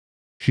there.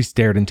 She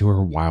stared into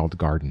her wild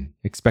garden,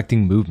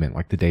 expecting movement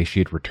like the day she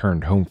had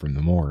returned home from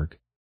the morgue.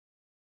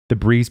 The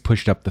breeze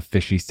pushed up the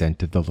fishy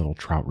scent of the little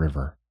trout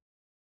river.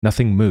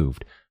 Nothing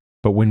moved,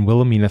 but when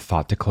Wilhelmina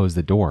thought to close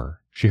the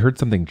door, she heard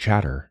something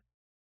chatter.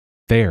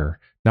 There,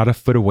 not a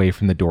foot away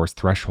from the door's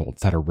threshold,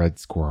 sat a red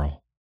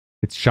squirrel.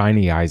 Its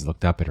shiny eyes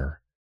looked up at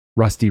her.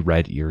 Rusty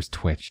red ears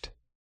twitched.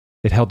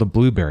 It held a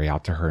blueberry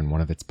out to her in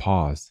one of its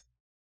paws.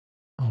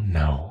 "Oh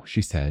no,"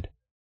 she said.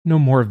 "No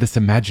more of this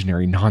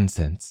imaginary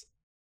nonsense."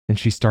 And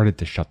she started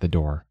to shut the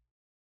door.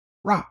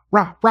 "Rah,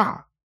 rah,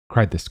 rah!"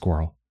 cried the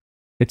squirrel.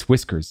 Its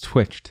whiskers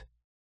twitched.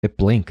 It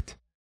blinked.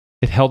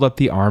 It held up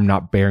the arm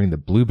not bearing the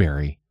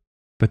blueberry,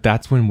 but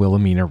that's when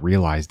Wilhelmina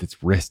realized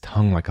its wrist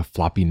hung like a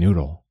floppy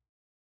noodle.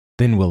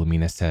 Then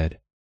Wilhelmina said,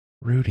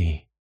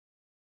 "Rudy."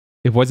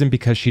 It wasn't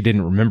because she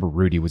didn't remember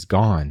Rudy was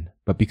gone,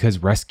 but because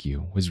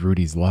rescue was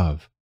Rudy's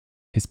love,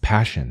 his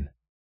passion,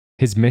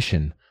 his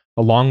mission,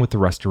 along with the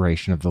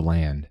restoration of the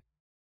land.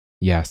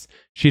 Yes,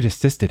 she'd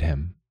assisted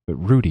him, but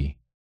Rudy,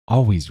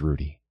 always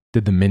Rudy,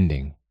 did the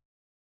mending.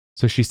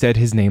 So she said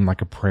his name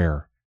like a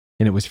prayer,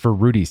 and it was for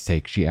Rudy's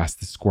sake she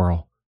asked the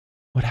squirrel,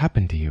 "What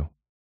happened to you?"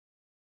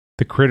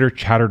 The critter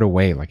chattered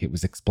away like it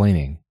was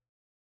explaining,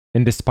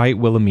 and despite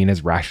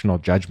Wilhelmina's rational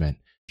judgment,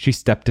 she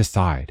stepped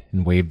aside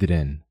and waved it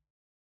in.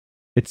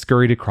 It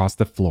scurried across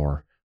the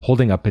floor,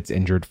 holding up its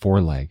injured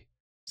foreleg,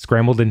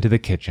 scrambled into the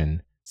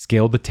kitchen,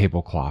 scaled the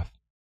tablecloth,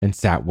 and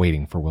sat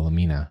waiting for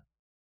Wilhelmina.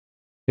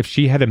 If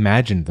she had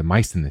imagined the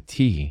mice in the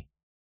tea,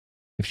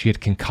 if she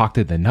had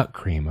concocted the nut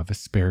cream of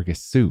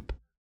asparagus soup,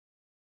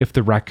 if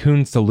the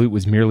raccoon salute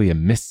was merely a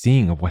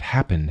misseeing of what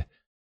happened,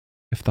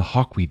 if the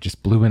hawkweed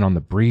just blew in on the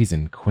breeze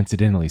and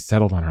coincidentally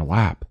settled on her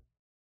lap,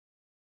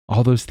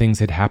 all those things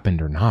had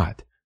happened or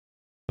not,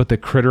 but the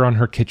critter on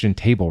her kitchen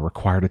table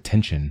required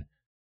attention.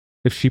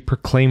 If she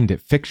proclaimed it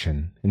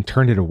fiction and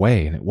turned it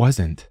away and it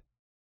wasn't,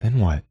 then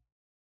what?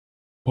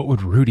 What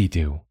would Rudy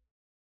do?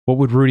 What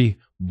would Rudy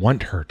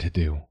want her to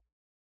do?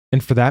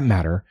 And for that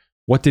matter,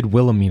 what did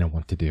Wilhelmina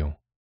want to do?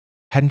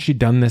 Hadn't she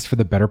done this for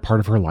the better part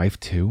of her life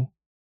too?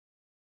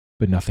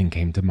 But nothing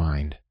came to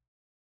mind.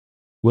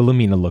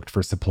 Wilhelmina looked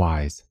for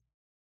supplies.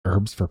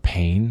 Herbs for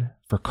pain,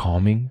 for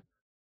calming.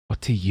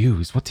 What to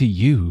use? What to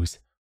use?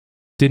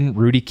 Didn't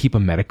Rudy keep a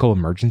medical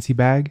emergency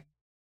bag?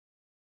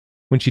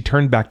 When she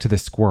turned back to the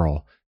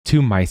squirrel,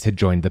 2 mice had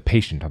joined the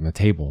patient on the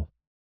table.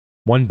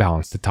 One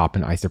balanced atop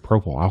an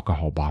isopropyl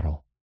alcohol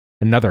bottle.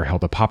 Another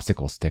held a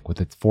popsicle stick with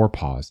its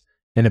forepaws,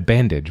 and a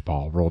bandage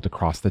ball rolled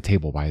across the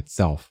table by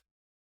itself.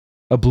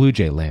 A blue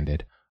jay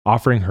landed,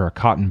 offering her a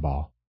cotton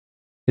ball.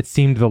 It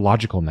seemed the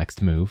logical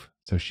next move,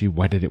 so she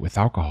wetted it with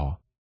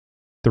alcohol.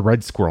 The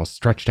red squirrel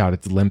stretched out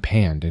its limp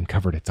hand and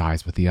covered its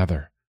eyes with the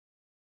other.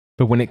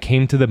 But when it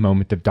came to the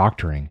moment of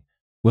doctoring,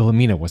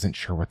 Wilhelmina wasn't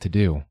sure what to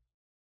do.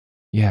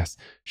 Yes,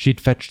 she'd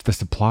fetched the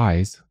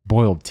supplies,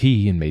 boiled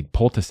tea, and made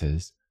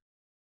poultices,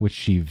 which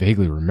she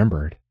vaguely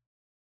remembered.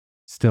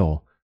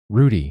 Still,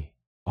 Rudy,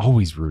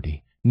 always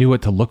Rudy, knew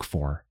what to look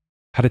for,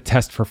 how to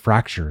test for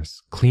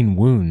fractures, clean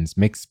wounds,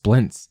 make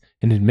splints,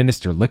 and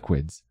administer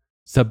liquids,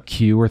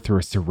 sub-Q or through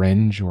a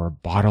syringe or a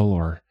bottle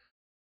or...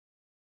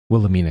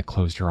 Wilhelmina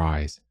closed her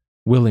eyes,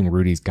 willing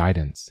Rudy's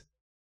guidance.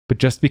 But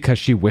just because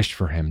she wished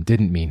for him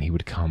didn't mean he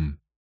would come.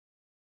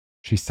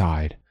 She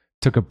sighed,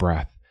 took a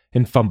breath,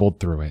 and fumbled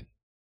through it.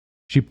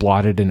 She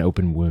blotted an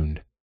open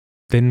wound,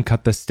 then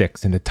cut the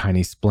sticks into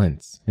tiny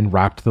splints and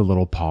wrapped the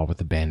little paw with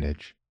a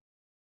bandage.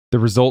 The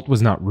result was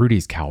not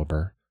Rudy's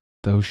caliber,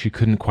 though she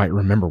couldn't quite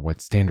remember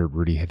what standard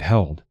Rudy had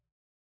held,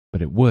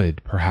 but it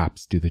would,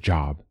 perhaps, do the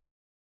job.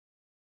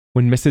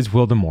 When Mrs.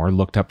 Wildemore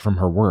looked up from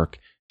her work,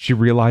 she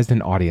realized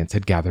an audience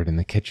had gathered in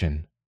the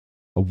kitchen.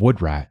 A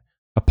wood rat,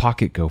 a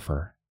pocket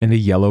gopher, and a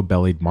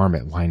yellow-bellied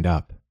marmot lined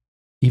up.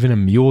 Even a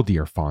mule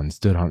deer fawn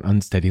stood on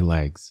unsteady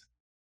legs.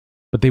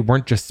 But they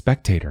weren't just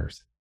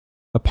spectators.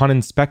 Upon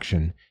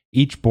inspection,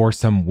 each bore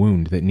some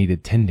wound that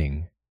needed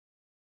tending.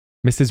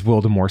 Mrs.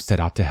 Wildemore set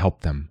out to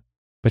help them,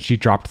 but she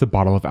dropped the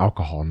bottle of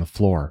alcohol on the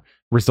floor,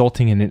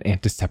 resulting in an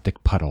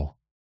antiseptic puddle.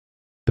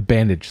 The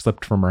bandage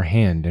slipped from her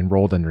hand and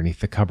rolled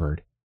underneath the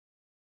cupboard.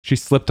 She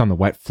slipped on the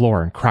wet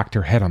floor and cracked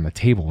her head on the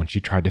table when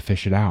she tried to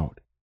fish it out.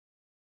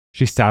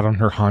 She sat on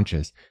her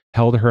haunches,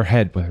 held her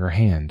head with her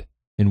hand,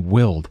 and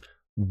willed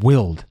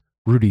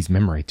Rudy's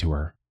memory to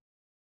her.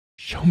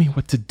 "Show me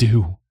what to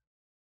do."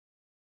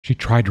 She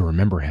tried to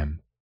remember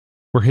him.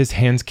 Were his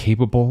hands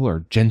capable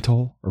or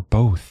gentle or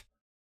both?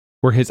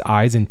 Were his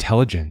eyes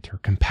intelligent or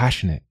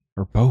compassionate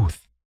or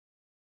both?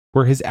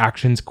 Were his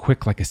actions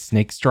quick like a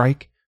snake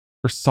strike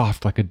or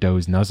soft like a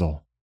doe's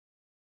nuzzle?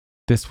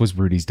 This was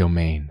Rudy's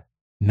domain,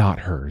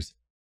 not hers.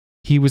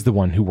 He was the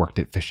one who worked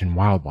at Fish and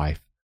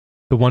Wildlife,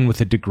 the one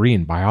with a degree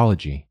in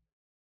biology.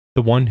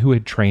 the one who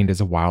had trained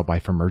as a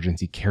wildlife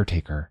emergency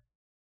caretaker.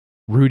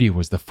 Rudy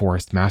was the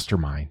forest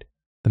mastermind,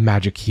 the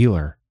magic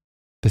healer,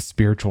 the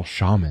spiritual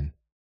shaman.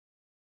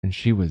 And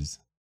she was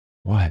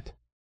what?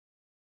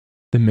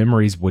 The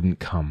memories wouldn't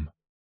come,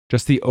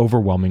 just the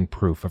overwhelming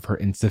proof of her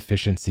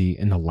insufficiency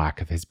and the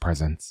lack of his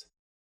presence.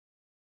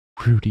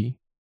 Rudy,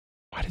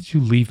 why did you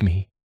leave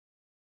me?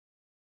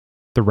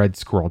 The red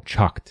squirrel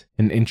chucked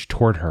and inched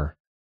toward her,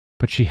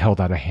 but she held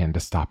out a hand to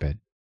stop it.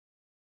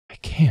 I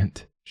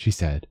can't, she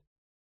said.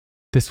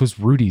 This was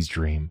Rudy's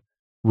dream,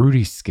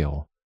 Rudy's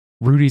skill,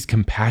 Rudy's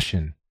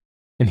compassion,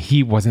 and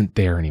he wasn't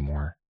there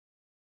anymore.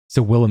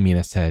 So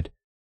Wilhelmina said,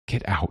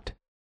 Get out.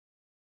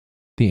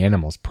 The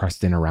animals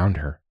pressed in around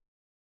her.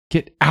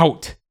 Get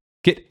out!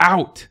 Get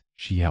out!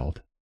 She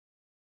yelled.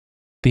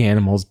 The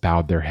animals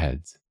bowed their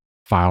heads,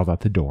 filed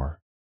out the door,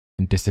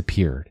 and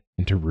disappeared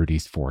into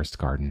Rudy's forest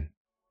garden.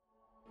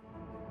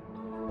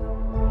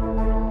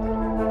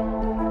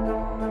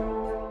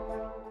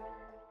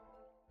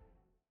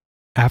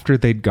 After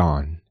they'd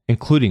gone,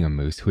 including a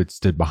moose who had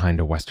stood behind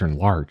a western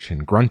larch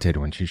and grunted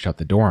when she shut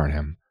the door on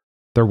him,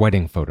 their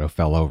wedding photo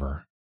fell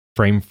over,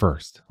 frame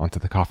first, onto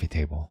the coffee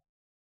table.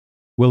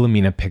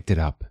 Wilhelmina picked it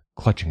up,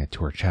 clutching it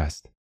to her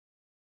chest.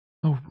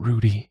 Oh,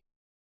 Rudy.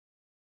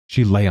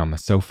 She lay on the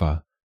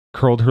sofa,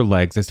 curled her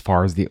legs as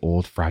far as the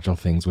old fragile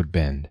things would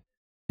bend,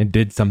 and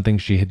did something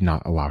she had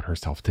not allowed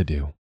herself to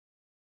do.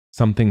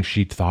 Something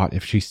she'd thought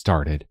if she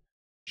started,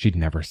 she'd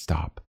never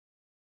stop.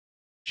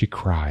 She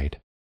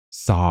cried,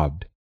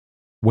 sobbed,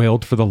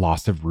 wailed for the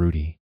loss of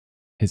Rudy,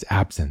 his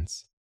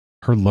absence,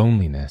 her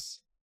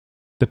loneliness,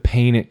 the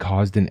pain it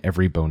caused in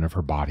every bone of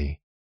her body.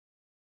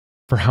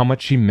 For how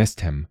much she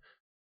missed him,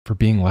 for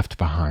being left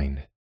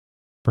behind,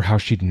 for how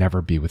she'd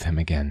never be with him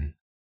again.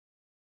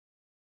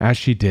 As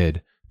she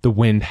did, the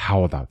wind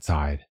howled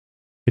outside.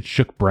 It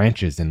shook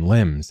branches and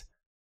limbs,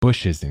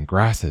 bushes and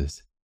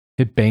grasses.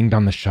 It banged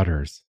on the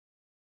shutters.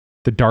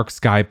 The dark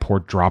sky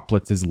poured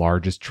droplets as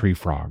large as tree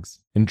frogs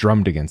and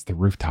drummed against the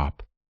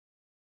rooftop.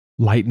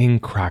 Lightning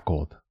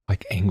crackled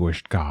like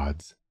anguished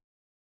gods.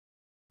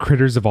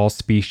 Critters of all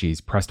species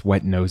pressed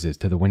wet noses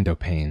to the window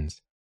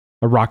panes.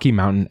 A Rocky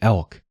Mountain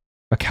elk,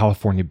 a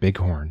California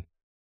bighorn,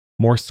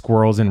 more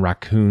squirrels and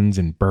raccoons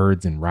and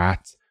birds and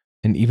rats,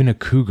 and even a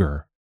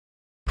cougar,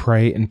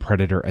 prey and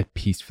predator at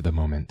peace for the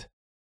moment.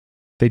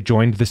 They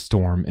joined the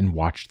storm and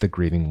watched the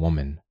grieving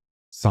woman,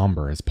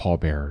 somber as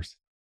pallbearers.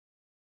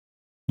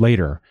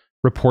 Later,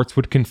 reports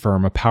would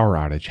confirm a power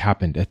outage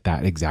happened at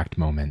that exact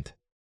moment.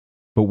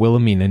 But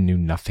Wilhelmina knew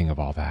nothing of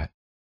all that.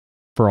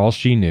 For all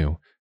she knew,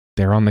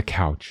 there on the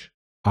couch,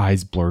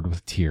 eyes blurred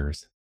with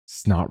tears,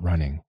 snot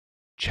running,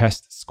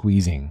 chest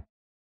squeezing,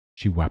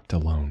 she wept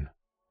alone.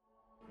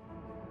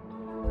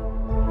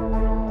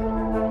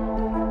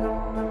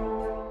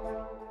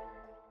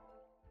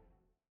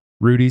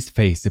 Rudy's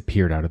face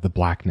appeared out of the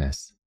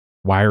blackness,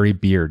 wiry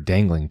beard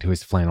dangling to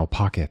his flannel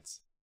pockets,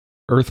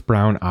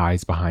 earth-brown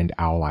eyes behind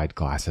owl-eyed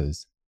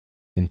glasses,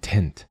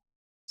 intent,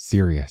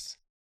 serious,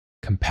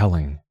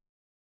 compelling.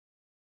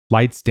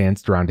 Lights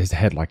danced around his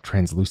head like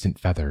translucent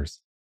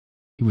feathers.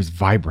 He was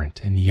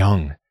vibrant and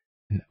young,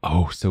 and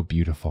oh so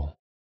beautiful.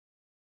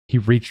 He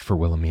reached for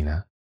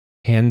Wilhelmina,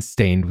 hands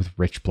stained with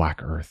rich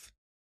black earth.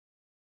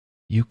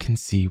 You can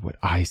see what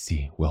I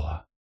see,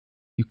 Willa.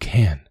 You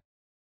can.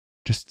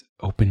 Just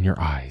open your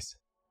eyes.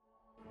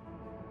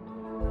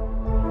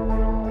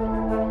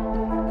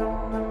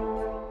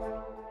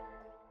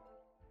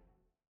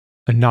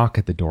 A knock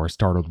at the door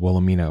startled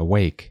Wilhelmina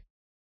awake.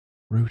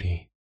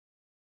 Rudy,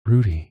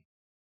 Rudy,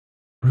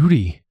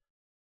 Rudy.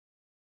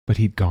 But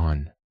he'd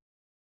gone.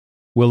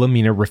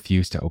 Wilhelmina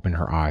refused to open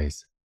her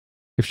eyes.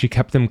 If she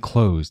kept them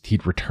closed,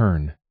 he'd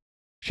return.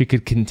 She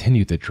could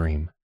continue the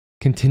dream,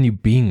 continue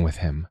being with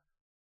him.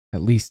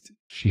 At least,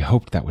 she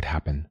hoped that would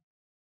happen.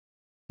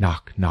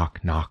 Knock,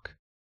 knock, knock.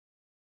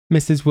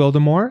 Mrs.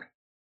 Wildemore?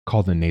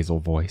 Called a nasal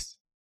voice.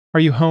 Are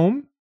you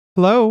home?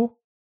 Hello?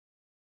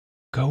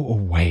 Go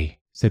away,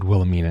 said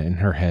Wilhelmina in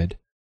her head.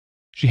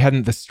 She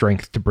hadn't the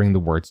strength to bring the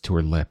words to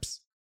her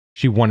lips.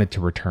 She wanted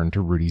to return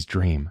to Rudy's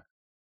dream.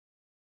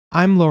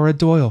 I'm Laura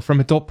Doyle from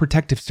Adult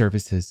Protective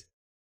Services.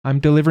 I'm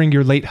delivering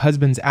your late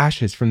husband's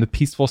ashes from the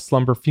Peaceful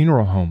Slumber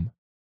Funeral Home.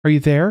 Are you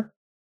there?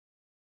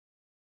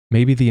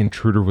 Maybe the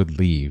intruder would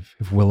leave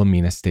if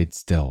Wilhelmina stayed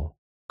still,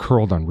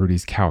 curled on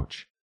Rudy's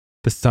couch,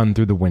 the sun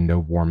through the window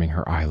warming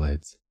her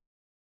eyelids.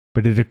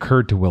 But it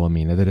occurred to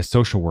Wilhelmina that a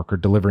social worker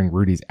delivering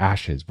Rudy's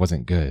ashes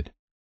wasn't good.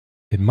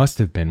 It must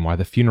have been why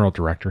the funeral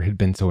director had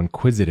been so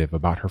inquisitive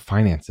about her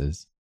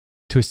finances,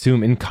 to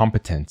assume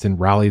incompetence and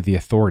rally the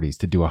authorities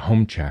to do a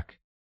home check.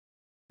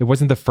 It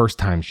wasn't the first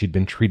time she'd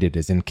been treated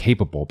as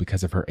incapable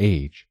because of her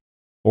age,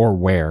 or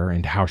where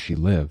and how she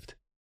lived.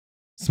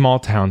 Small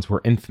towns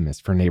were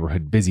infamous for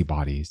neighborhood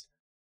busybodies.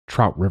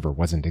 Trout River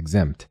wasn't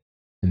exempt,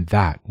 and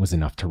that was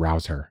enough to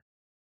rouse her.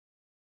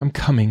 I'm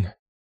coming,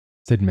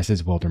 said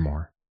Mrs.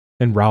 Wildemore,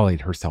 and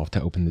rallied herself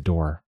to open the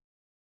door.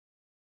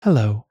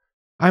 Hello,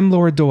 I'm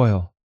Laura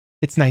Doyle.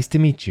 It's nice to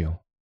meet you.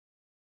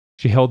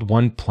 She held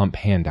one plump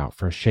hand out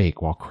for a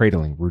shake while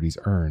cradling Rudy's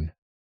urn.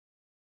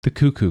 The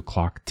cuckoo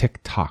clock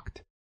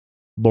tick-tocked.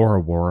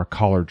 Laura wore a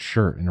collared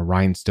shirt and a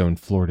rhinestone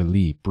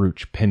fleur-de-lis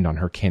brooch pinned on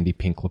her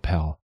candy-pink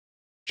lapel.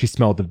 She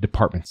smelled of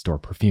department store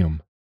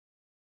perfume.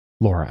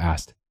 Laura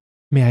asked,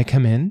 "May I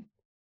come in?"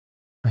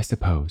 "I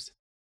suppose."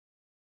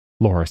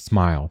 Laura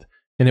smiled,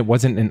 and it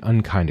wasn't an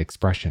unkind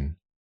expression.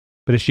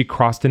 But as she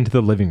crossed into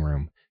the living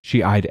room,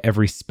 she eyed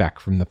every speck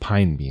from the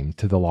pine beam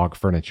to the log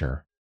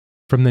furniture,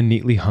 from the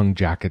neatly hung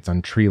jackets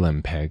on tree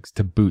limb pegs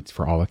to boots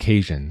for all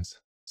occasions,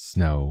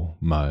 snow,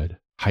 mud,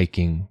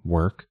 hiking,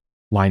 work,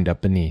 lined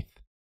up beneath.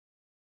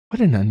 "What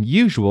an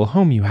unusual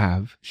home you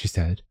have," she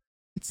said.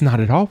 "It's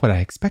not at all what I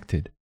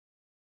expected."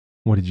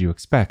 "What did you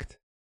expect?"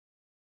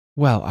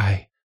 "Well,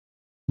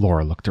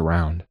 Laura looked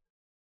around.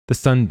 The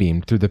sun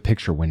beamed through the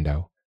picture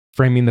window,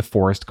 framing the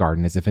forest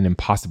garden as if an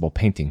impossible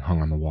painting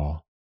hung on the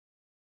wall.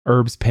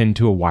 Herbs pinned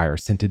to a wire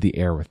scented the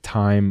air with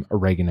thyme,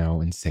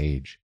 oregano, and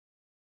sage.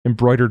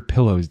 Embroidered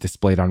pillows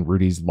displayed on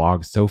Rudy's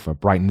log sofa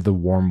brightened the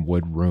warm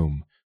wood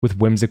room with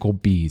whimsical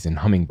bees and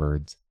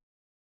hummingbirds.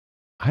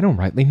 "I don't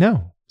rightly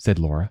know," said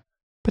Laura,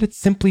 "but it's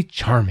simply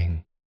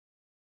charming."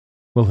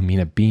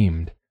 Wilhelmina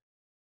beamed.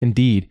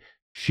 Indeed,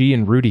 she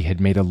and Rudy had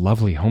made a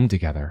lovely home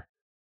together.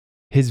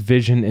 His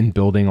vision in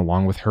building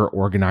along with her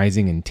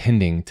organizing and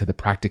tending to the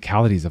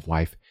practicalities of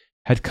life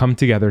had come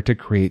together to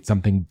create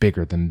something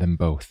bigger than them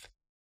both.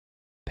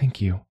 "Thank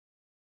you.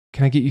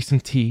 Can I get you some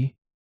tea?"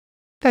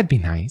 "That'd be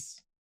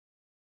nice."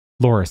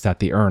 Laura set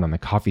the urn on the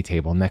coffee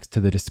table next to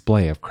the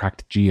display of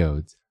cracked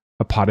geodes,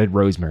 a potted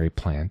rosemary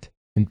plant,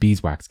 and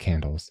beeswax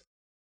candles.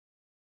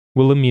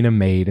 Wilhelmina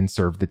made and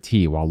served the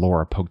tea while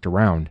Laura poked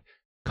around,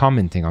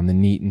 commenting on the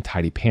neat and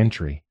tidy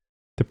pantry,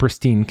 the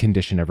pristine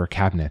condition of her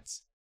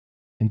cabinets.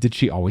 And did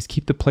she always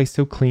keep the place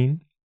so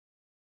clean?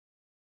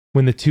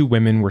 When the two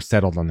women were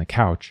settled on the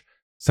couch,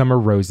 Summer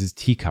Rose's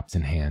teacups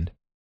in hand,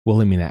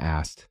 Wilhelmina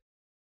asked,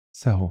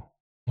 "So,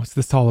 what's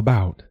this all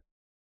about?"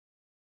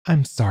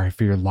 "I'm sorry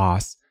for your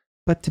loss,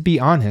 but to be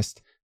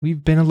honest,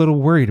 we've been a little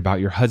worried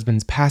about your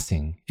husband's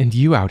passing and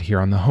you out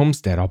here on the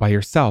homestead all by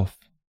yourself.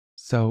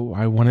 So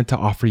I wanted to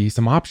offer you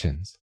some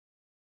options."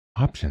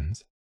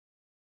 "Options?"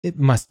 "It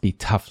must be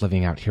tough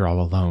living out here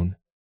all alone.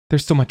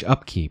 There's so much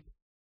upkeep.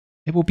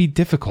 It will be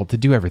difficult to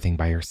do everything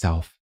by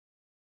yourself.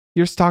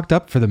 You're stocked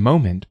up for the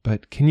moment,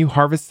 but can you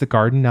harvest the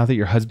garden now that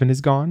your husband is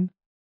gone?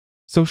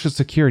 Social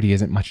Security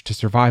isn't much to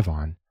survive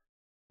on.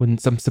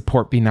 Wouldn't some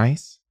support be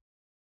nice?"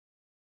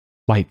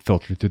 Light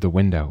filtered through the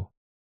window.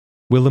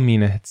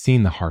 Wilhelmina had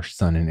seen the harsh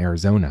sun in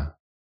Arizona,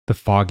 the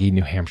foggy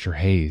New Hampshire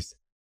haze,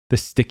 the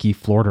sticky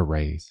Florida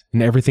rays,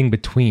 and everything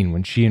between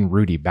when she and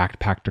Rudy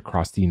backpacked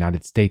across the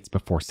United States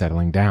before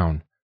settling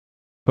down.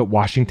 But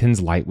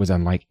Washington's light was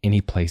unlike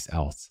any place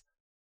else,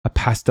 a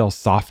pastel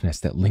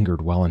softness that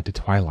lingered well into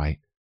twilight,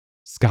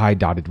 sky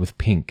dotted with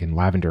pink and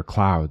lavender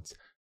clouds,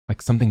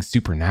 like something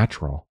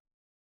supernatural.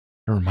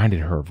 It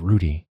reminded her of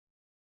Rudy.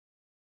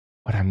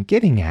 "What I'm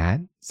getting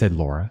at," said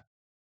Laura,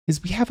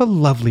 "is we have a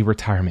lovely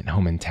retirement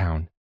home in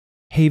town,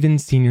 Haven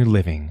Senior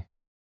Living.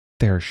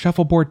 There are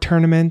shuffleboard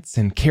tournaments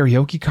and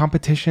karaoke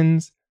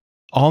competitions.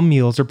 All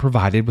meals are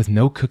provided with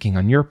no cooking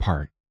on your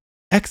part.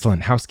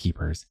 Excellent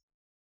housekeepers.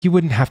 You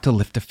wouldn't have to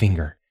lift a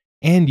finger,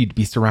 and you'd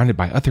be surrounded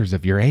by others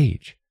of your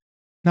age.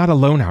 Not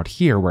alone out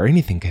here where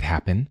anything could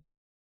happen.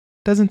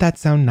 Doesn't that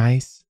sound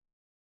nice?"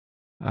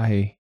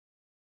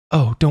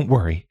 "Oh, don't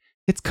worry.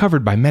 It's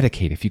covered by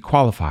Medicaid if you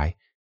qualify,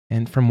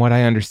 and from what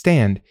I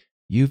understand,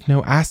 you've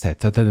no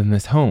assets other than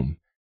this home,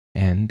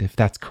 and if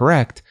that's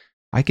correct,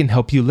 I can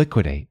help you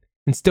liquidate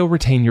and still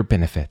retain your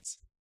benefits.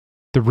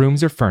 The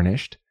rooms are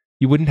furnished.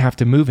 You wouldn't have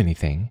to move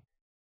anything.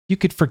 You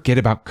could forget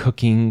about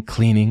cooking,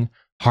 cleaning,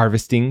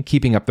 harvesting,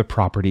 keeping up the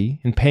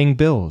property, and paying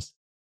bills.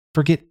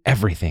 Forget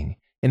everything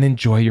and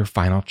enjoy your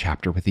final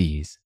chapter with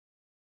ease."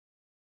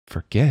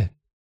 "Forget?"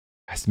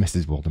 asked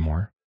Mrs.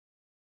 Wildemore.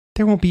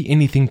 "There won't be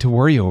anything to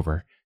worry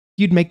over.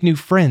 You'd make new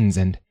friends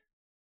and—"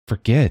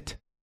 "Forget?"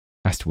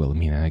 asked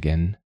Wilhelmina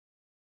again.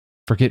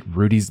 "Forget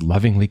Rudy's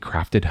lovingly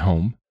crafted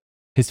home?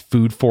 His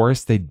food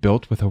forest they'd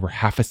built with over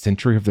half a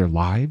century of their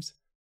lives?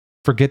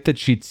 Forget that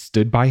she'd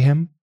stood by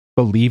him,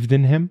 believed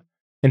in him,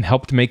 and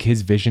helped make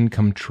his vision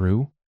come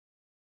true?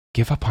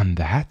 Give up on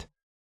that?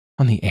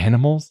 On the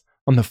animals?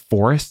 On the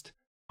forest?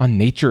 On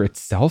nature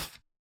itself?"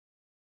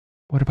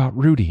 "What about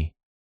Rudy?"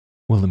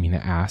 Wilhelmina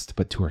asked,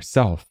 but to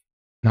herself,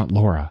 not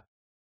Laura.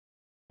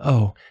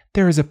 "Oh,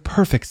 there is a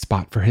perfect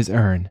spot for his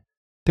urn.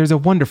 There's a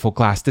wonderful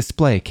glass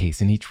display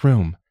case in each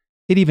room.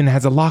 It even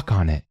has a lock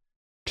on it.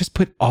 Just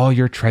put all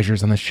your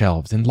treasures on the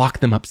shelves and lock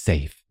them up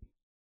safe."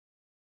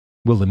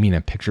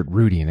 Wilhelmina pictured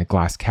Rudy in a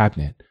glass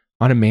cabinet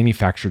on a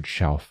manufactured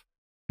shelf,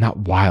 not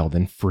wild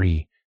and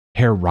free,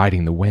 hair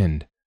riding the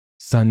wind,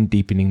 sun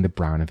deepening the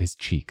brown of his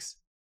cheeks.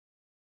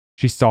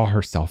 She saw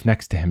herself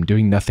next to him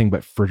doing nothing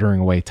but frittering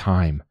away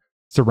time,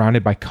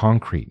 surrounded by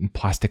concrete and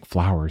plastic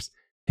flowers,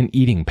 and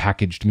eating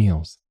packaged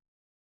meals.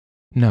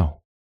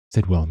 "No,"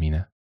 said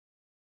Wilhelmina.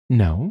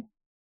 "No?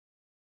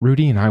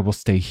 Rudy and I will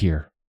stay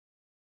here."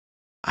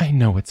 "I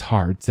know it's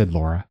hard," said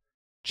Laura.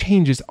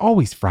 "Change is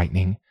always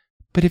frightening,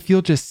 but if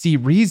you'll just see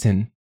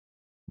reason—"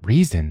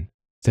 "Reason?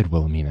 said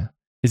Wilhelmina,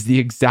 is the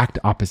exact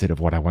opposite of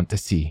what I want to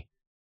see.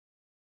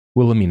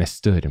 Wilhelmina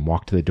stood and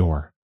walked to the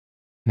door.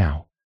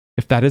 Now,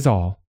 if that is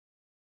all.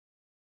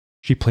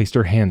 She placed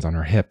her hands on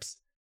her hips,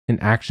 an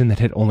action that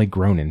had only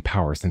grown in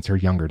power since her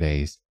younger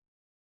days.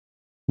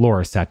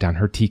 Laura sat down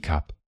her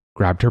teacup,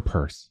 grabbed her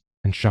purse,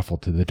 and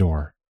shuffled to the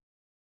door.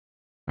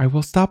 I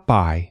will stop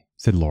by,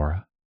 said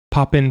Laura.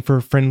 Pop in for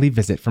a friendly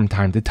visit from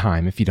time to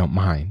time if you don't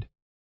mind.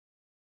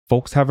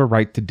 Folks have a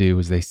right to do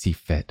as they see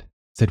fit,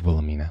 said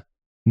Wilhelmina,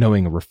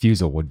 knowing a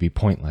refusal would be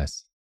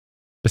pointless.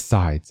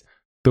 Besides,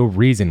 though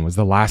reason was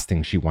the last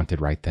thing she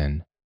wanted right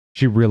then,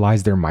 she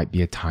realized there might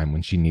be a time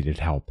when she needed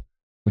help,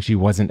 when she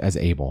wasn't as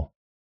able,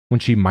 when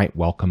she might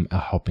welcome a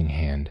helping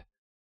hand.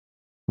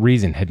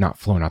 Reason had not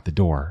flown out the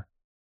door.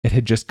 It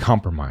had just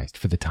compromised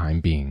for the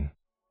time being.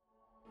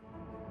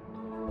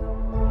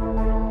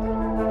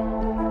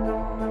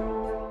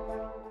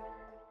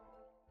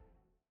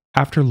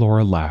 After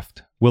Laura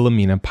left,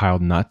 Wilhelmina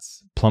piled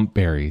nuts, plump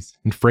berries,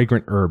 and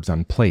fragrant herbs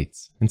on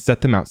plates and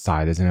set them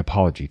outside as an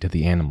apology to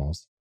the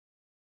animals.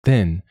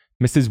 Then,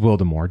 Mrs.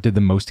 Wildemore did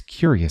the most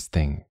curious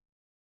thing,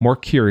 more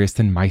curious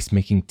than mice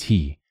making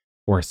tea,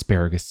 or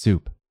asparagus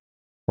soup,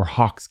 or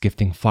hawks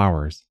gifting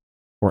flowers,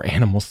 or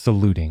animals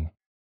saluting.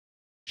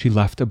 She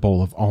left a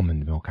bowl of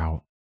almond milk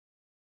out.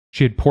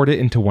 She had poured it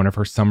into one of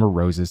her summer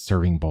roses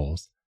serving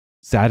bowls,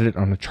 sat it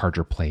on a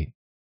charger plate,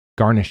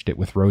 garnished it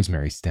with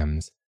rosemary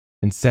stems,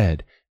 and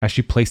said, as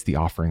she placed the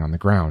offering on the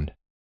ground,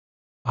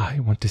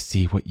 I want to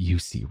see what you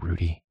see,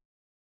 Rudy.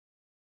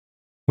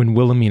 When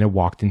Wilhelmina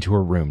walked into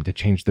her room to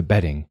change the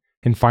bedding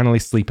and finally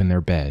sleep in their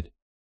bed,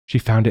 she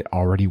found it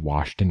already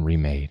washed and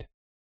remade.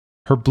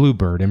 Her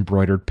bluebird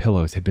embroidered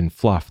pillows had been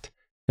fluffed,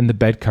 and the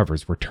bed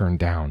covers were turned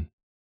down.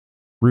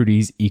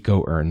 Rudy's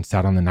eco urn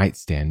sat on the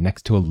nightstand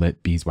next to a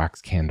lit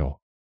beeswax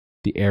candle,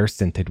 the air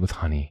scented with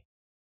honey.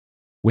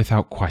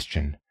 Without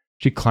question,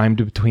 she climbed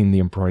between the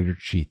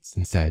embroidered sheets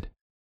and said,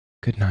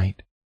 Good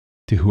night,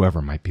 to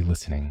whoever might be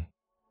listening.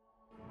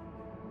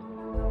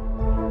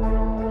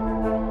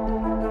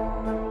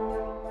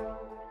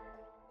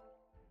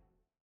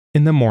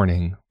 In the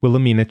morning,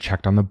 Wilhelmina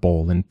checked on the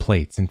bowl and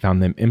plates and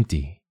found them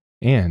empty,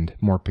 and,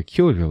 more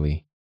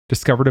peculiarly,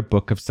 discovered a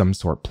book of some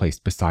sort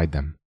placed beside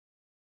them.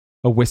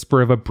 A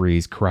whisper of a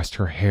breeze caressed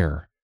her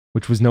hair,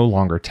 which was no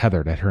longer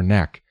tethered at her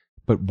neck,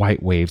 but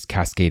white waves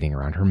cascading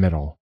around her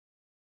middle.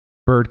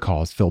 Bird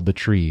calls filled the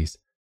trees.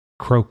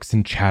 Croaks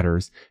and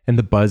chatters and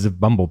the buzz of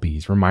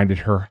bumblebees reminded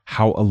her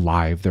how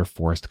alive their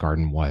forest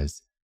garden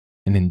was,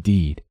 and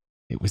indeed,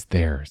 it was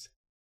theirs.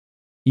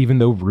 Even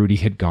though Rudy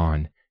had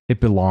gone, it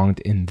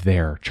belonged in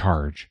their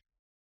charge.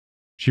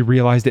 She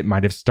realized it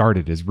might have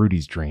started as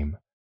Rudy's dream,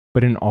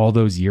 but in all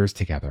those years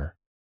together,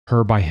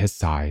 her by his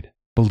side,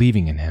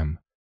 believing in him,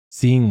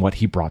 seeing what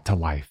he brought to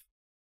life,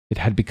 it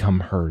had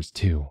become hers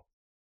too.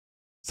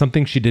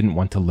 Something she didn't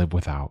want to live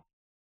without.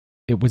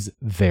 It was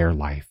their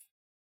life,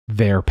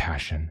 their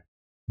passion,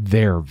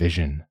 their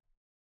vision.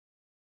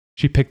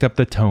 She picked up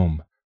the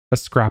tome, a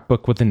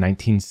scrapbook with a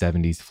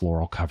 1970s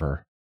floral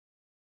cover.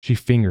 She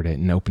fingered it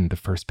and opened the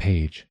first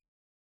page.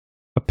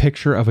 A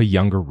picture of a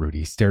younger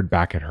Rudy stared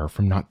back at her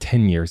from not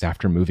 10 years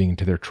after moving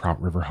into their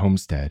Trout River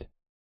homestead.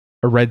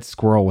 A red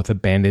squirrel with a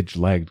bandaged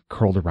leg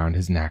curled around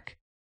his neck,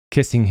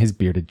 kissing his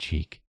bearded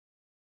cheek.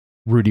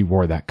 Rudy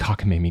wore that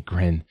cockamamie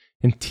grin,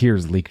 and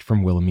tears leaked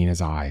from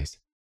Wilhelmina's eyes.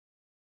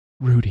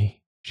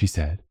 Rudy, she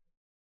said.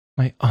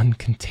 My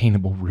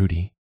uncontainable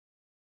Rudy.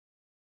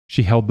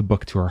 She held the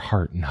book to her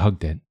heart and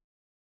hugged it.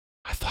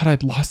 I thought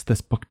I'd lost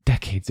this book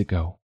decades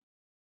ago.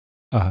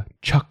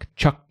 Chuck,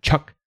 chuck,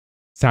 chuck,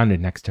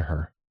 sounded next to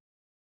her.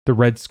 The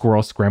red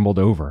squirrel scrambled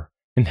over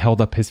and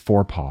held up his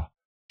forepaw,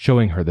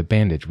 showing her the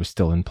bandage was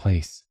still in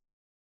place.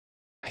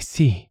 I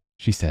see,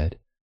 she said,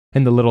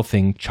 and the little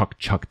thing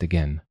chucked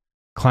again,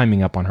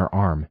 climbing up on her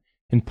arm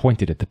and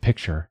pointed at the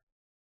picture.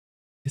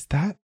 Is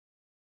that?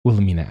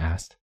 Wilhelmina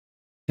asked.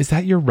 Is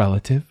that your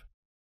relative?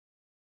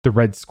 The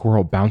red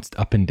squirrel bounced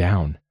up and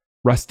down,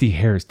 rusty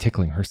hairs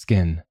tickling her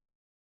skin.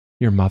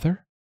 Your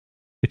mother?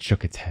 It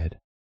shook its head.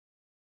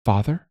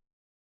 Father?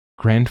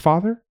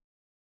 Grandfather?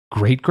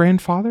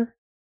 Great-grandfather?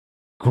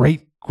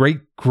 Great?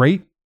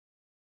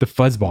 The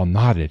fuzzball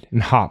nodded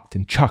and hopped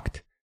and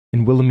chucked,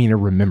 and Wilhelmina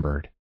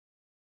remembered.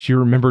 She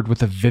remembered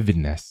with a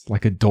vividness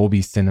like a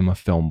Dolby Cinema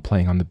film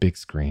playing on the big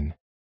screen,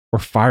 or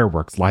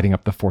fireworks lighting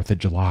up the 4th of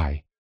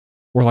July,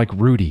 or like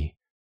Rudy,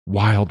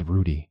 wild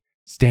Rudy,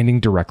 standing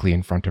directly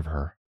in front of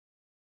her.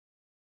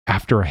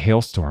 After a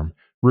hailstorm,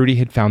 Rudy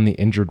had found the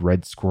injured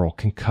red squirrel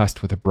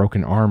concussed with a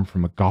broken arm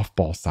from a golf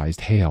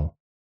ball-sized hail.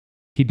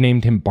 He'd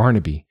named him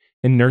Barnaby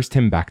and nursed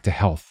him back to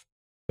health,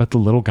 but the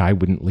little guy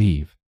wouldn't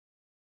leave.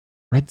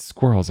 Red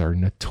squirrels are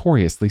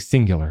notoriously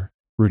singular,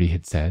 Rudy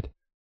had said,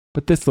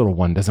 but this little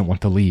one doesn't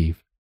want to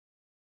leave.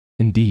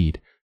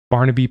 Indeed,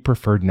 Barnaby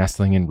preferred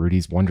nestling in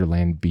Rudy's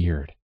Wonderland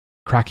beard,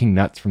 cracking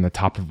nuts from the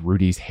top of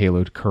Rudy's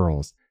haloed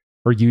curls,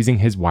 or using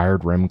his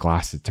wired rim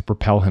glasses to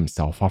propel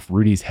himself off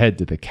Rudy's head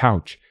to the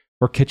couch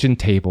or kitchen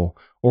table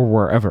or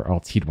wherever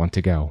else he'd want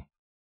to go.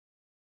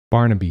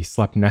 Barnaby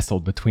slept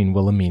nestled between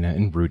Wilhelmina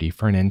and Rudy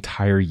for an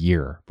entire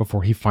year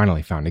before he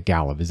finally found a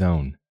gal of his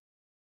own.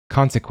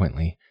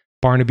 Consequently,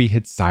 Barnaby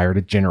had sired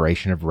a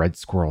generation of red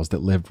squirrels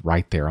that lived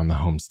right there on the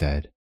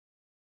homestead.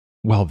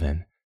 "Well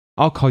then,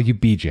 I'll call you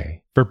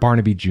BJ for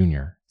Barnaby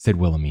Jr.," said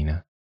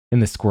Wilhelmina,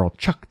 and the squirrel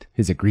chucked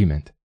his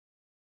agreement.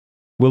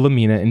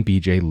 Wilhelmina and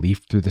BJ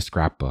leafed through the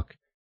scrapbook,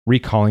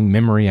 recalling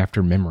memory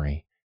after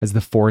memory as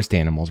the forest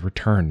animals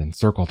returned and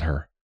circled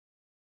her.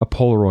 A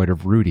Polaroid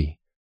of Rudy,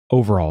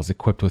 overalls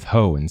equipped with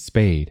hoe and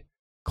spade,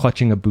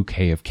 clutching a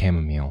bouquet of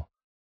chamomile.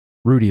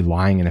 Rudy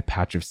lying in a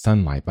patch of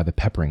sunlight by the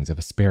pepperings of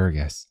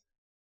asparagus.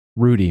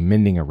 Rudy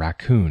mending a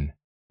raccoon.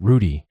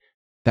 Rudy,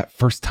 that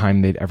first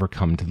time they'd ever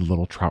come to the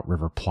Little Trout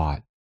River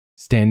plot,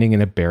 standing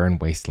in a barren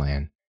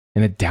wasteland,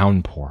 in a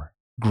downpour,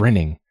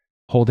 grinning,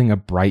 holding a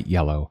bright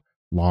yellow,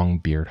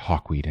 long-beard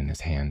hawkweed in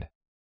his hand.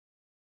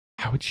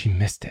 How had she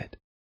missed it?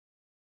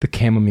 The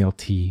chamomile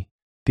tea,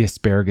 the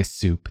asparagus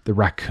soup, the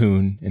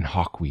raccoon, and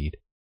hawkweed.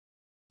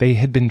 They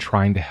had been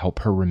trying to help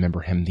her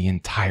remember him the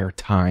entire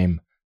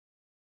time.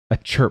 A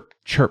chirp,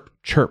 chirp,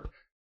 chirp,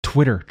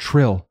 twitter,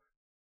 trill.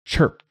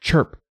 Chirp,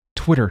 chirp,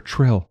 twitter,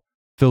 trill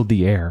filled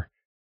the air,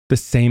 the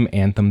same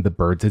anthem the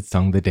birds had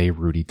sung the day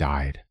Rudy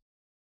died.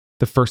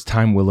 The first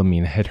time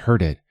Wilhelmina had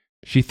heard it,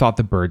 she thought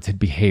the birds had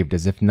behaved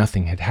as if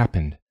nothing had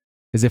happened,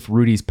 as if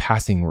Rudy's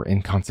passing were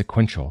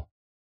inconsequential.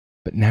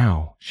 But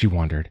now, she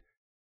wondered,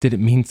 did it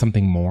mean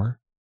something more?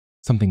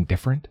 Something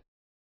different?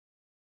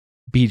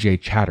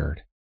 BJ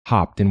chattered,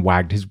 hopped, and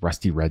wagged his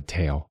rusty red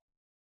tail.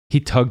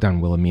 He tugged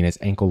on Wilhelmina's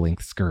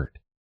ankle-length skirt.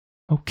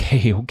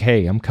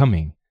 Okay, I'm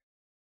coming."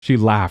 She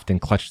laughed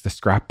and clutched the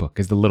scrapbook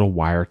as the little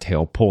wire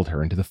tail pulled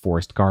her into the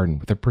forest garden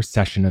with a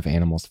procession of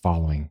animals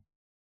following.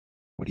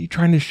 "What are you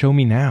trying to show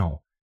me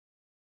now?"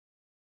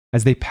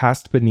 As they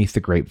passed beneath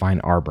the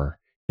grapevine arbor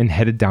and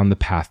headed down the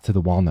path to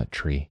the walnut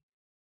tree,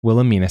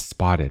 Wilhelmina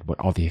spotted what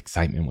all the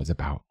excitement was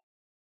about.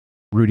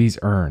 Rudy's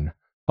urn,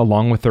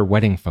 along with their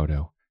wedding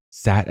photo,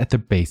 sat at the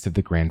base of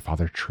the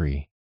grandfather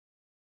tree.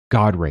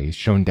 God rays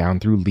shone down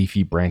through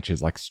leafy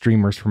branches like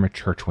streamers from a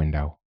church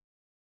window.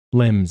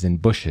 Limbs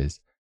and bushes,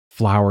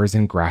 flowers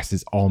and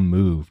grasses all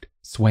moved,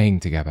 swaying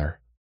together.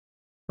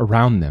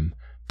 Around them,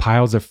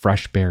 piles of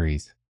fresh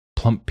berries,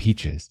 plump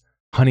peaches,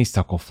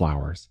 honeysuckle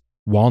flowers,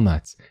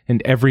 walnuts,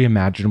 and every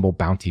imaginable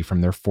bounty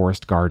from their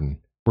forest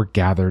garden were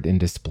gathered and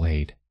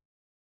displayed.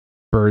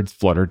 Birds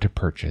fluttered to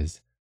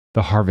perches.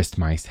 The harvest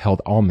mice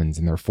held almonds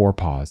in their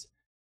forepaws,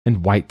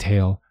 and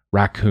whitetail,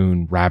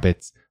 raccoon,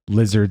 rabbits,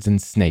 lizards,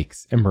 and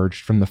snakes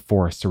emerged from the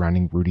forest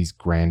surrounding Rudy's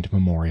grand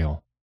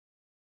memorial.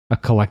 A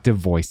collective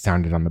voice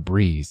sounded on the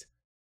breeze.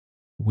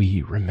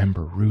 "We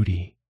remember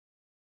Rudy."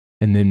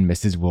 And then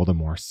Mrs.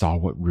 Wildemore saw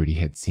what Rudy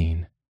had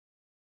seen.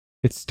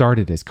 It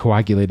started as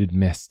coagulated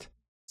mist,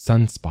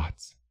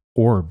 sunspots,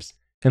 orbs,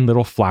 and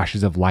little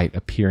flashes of light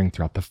appearing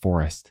throughout the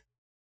forest.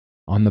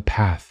 On the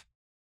path,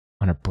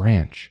 on a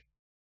branch,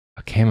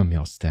 a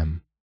chamomile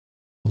stem,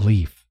 a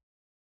leaf.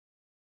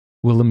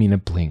 Wilhelmina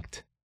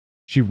blinked.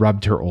 She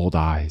rubbed her old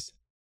eyes.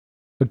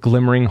 A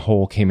glimmering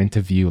hole came into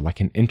view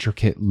like an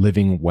intricate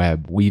living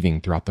web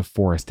weaving throughout the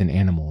forest and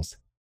animals.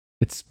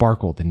 It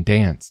sparkled and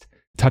danced,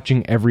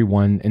 touching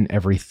everyone and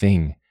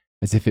everything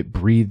as if it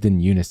breathed in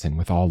unison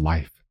with all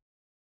life.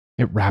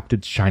 It wrapped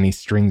its shiny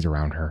strings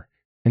around her,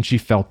 and she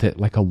felt it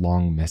like a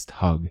long-missed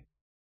hug.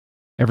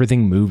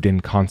 Everything moved in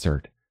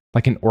concert,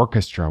 like an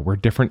orchestra where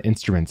different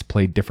instruments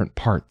played different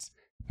parts,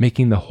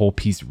 making the whole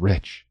piece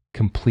rich,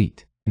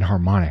 complete, and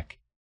harmonic.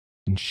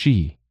 And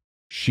she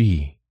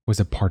was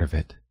a part of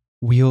it.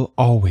 "We'll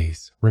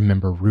always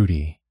remember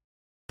Rudy,"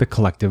 the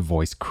collective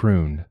voice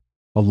crooned,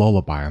 a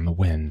lullaby on the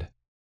wind.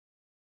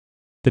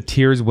 The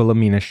tears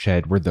Wilhelmina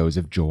shed were those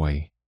of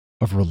joy,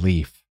 of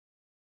relief,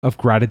 of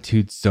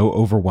gratitude so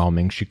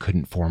overwhelming she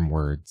couldn't form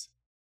words.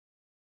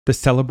 The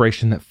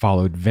celebration that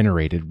followed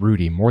venerated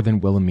Rudy more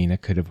than Wilhelmina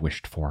could have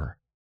wished for.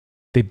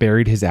 They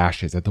buried his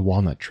ashes at the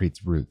walnut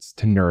tree's roots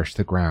to nourish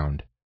the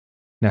ground.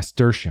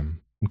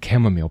 Nasturtium and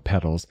chamomile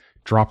petals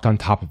dropped on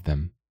top of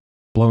them.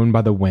 Blown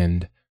by the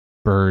wind,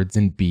 birds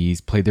and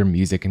bees played their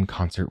music in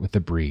concert with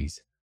the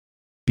breeze.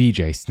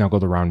 BJ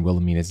snuggled around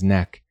Wilhelmina's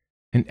neck,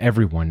 and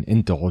everyone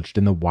indulged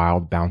in the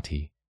wild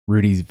bounty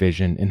Rudy's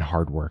vision and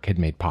hard work had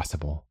made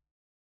possible.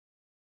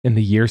 In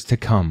the years to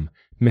come,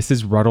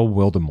 Mrs. Ruddle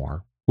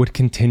Wildemore would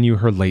continue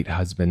her late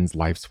husband's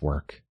life's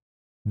work,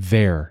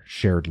 their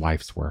shared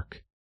life's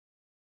work.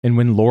 And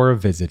when Laura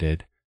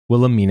visited,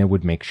 Wilhelmina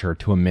would make sure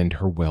to amend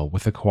her will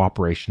with the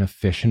cooperation of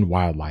fish and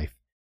wildlife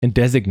and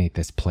designate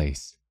this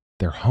place,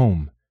 their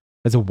home,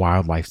 as a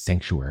wildlife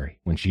sanctuary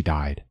when she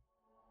died.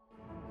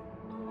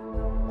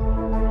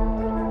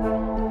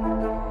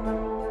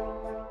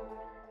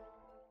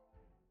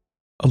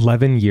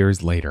 "11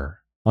 years later,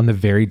 on the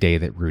very day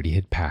that Rudy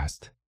had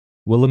passed,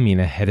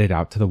 Wilhelmina headed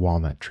out to the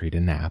walnut tree to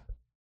nap.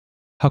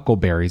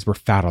 Huckleberries were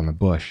fat on the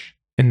bush,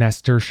 and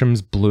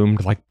nasturtiums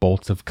bloomed like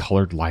bolts of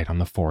colored light on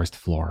the forest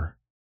floor.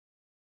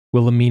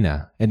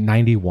 Wilhelmina, at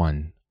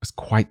 91, was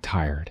quite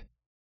tired.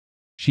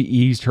 She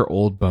eased her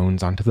old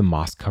bones onto the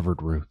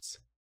moss-covered roots.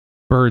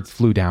 Birds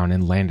flew down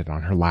and landed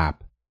on her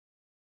lap.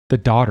 The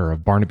daughter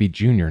of Barnaby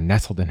Jr.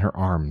 nestled in her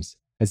arms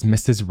as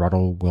Mrs.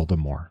 Ruddle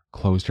Wildemore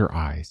closed her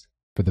eyes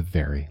for the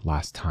very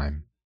last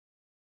time.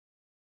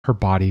 Her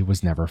body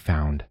was never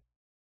found.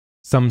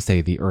 Some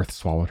say the earth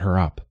swallowed her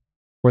up,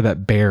 or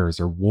that bears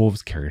or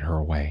wolves carried her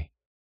away.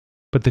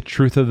 But the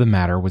truth of the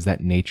matter was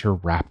that nature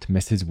wrapped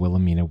Mrs.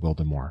 Wilhelmina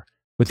Wildemore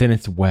within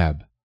its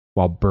web,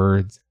 while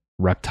birds,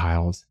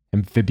 reptiles,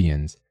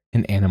 amphibians,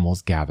 and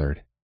animals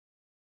gathered.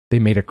 They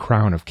made a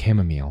crown of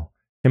chamomile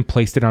and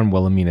placed it on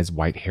Wilhelmina's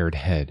white-haired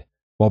head,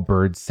 while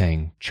birds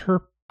sang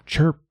chirp,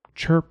 chirp,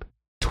 chirp,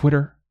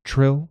 twitter,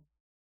 trill.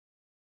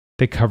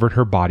 They covered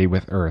her body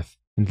with earth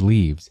and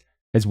leaves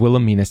as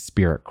Wilhelmina's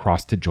spirit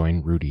crossed to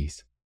join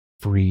Rudy's,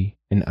 free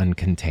and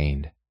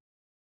uncontained.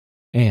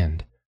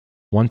 And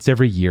once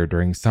every year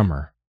during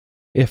summer,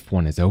 if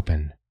one is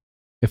open,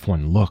 if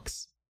one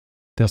looks,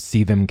 they'll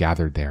see them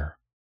gathered there,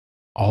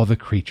 all the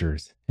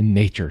creatures and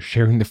nature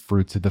sharing the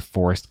fruits of the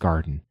forest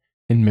garden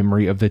in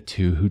memory of the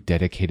two who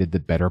dedicated the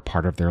better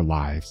part of their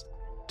lives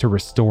to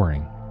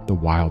restoring the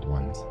wild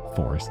one's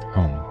forest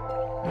home.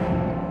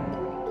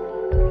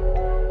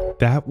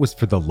 That was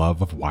For the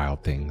Love of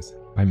Wild Things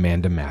by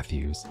Manda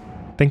Matthews.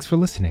 Thanks for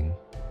listening.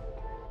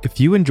 If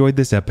you enjoyed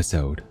this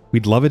episode,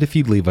 we'd love it if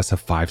you'd leave us a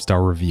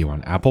 5-star review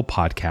on Apple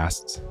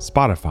Podcasts,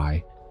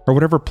 Spotify, or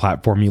whatever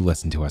platform you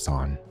listen to us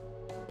on.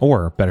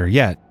 Or, better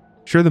yet,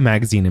 share the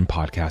magazine and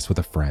podcast with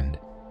a friend.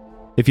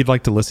 If you'd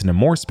like to listen to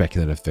more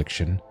speculative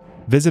fiction,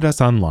 visit us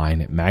online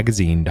at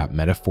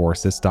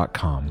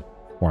magazine.metaphorosis.com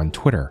or on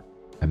Twitter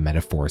at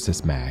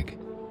MetaphorosisMag.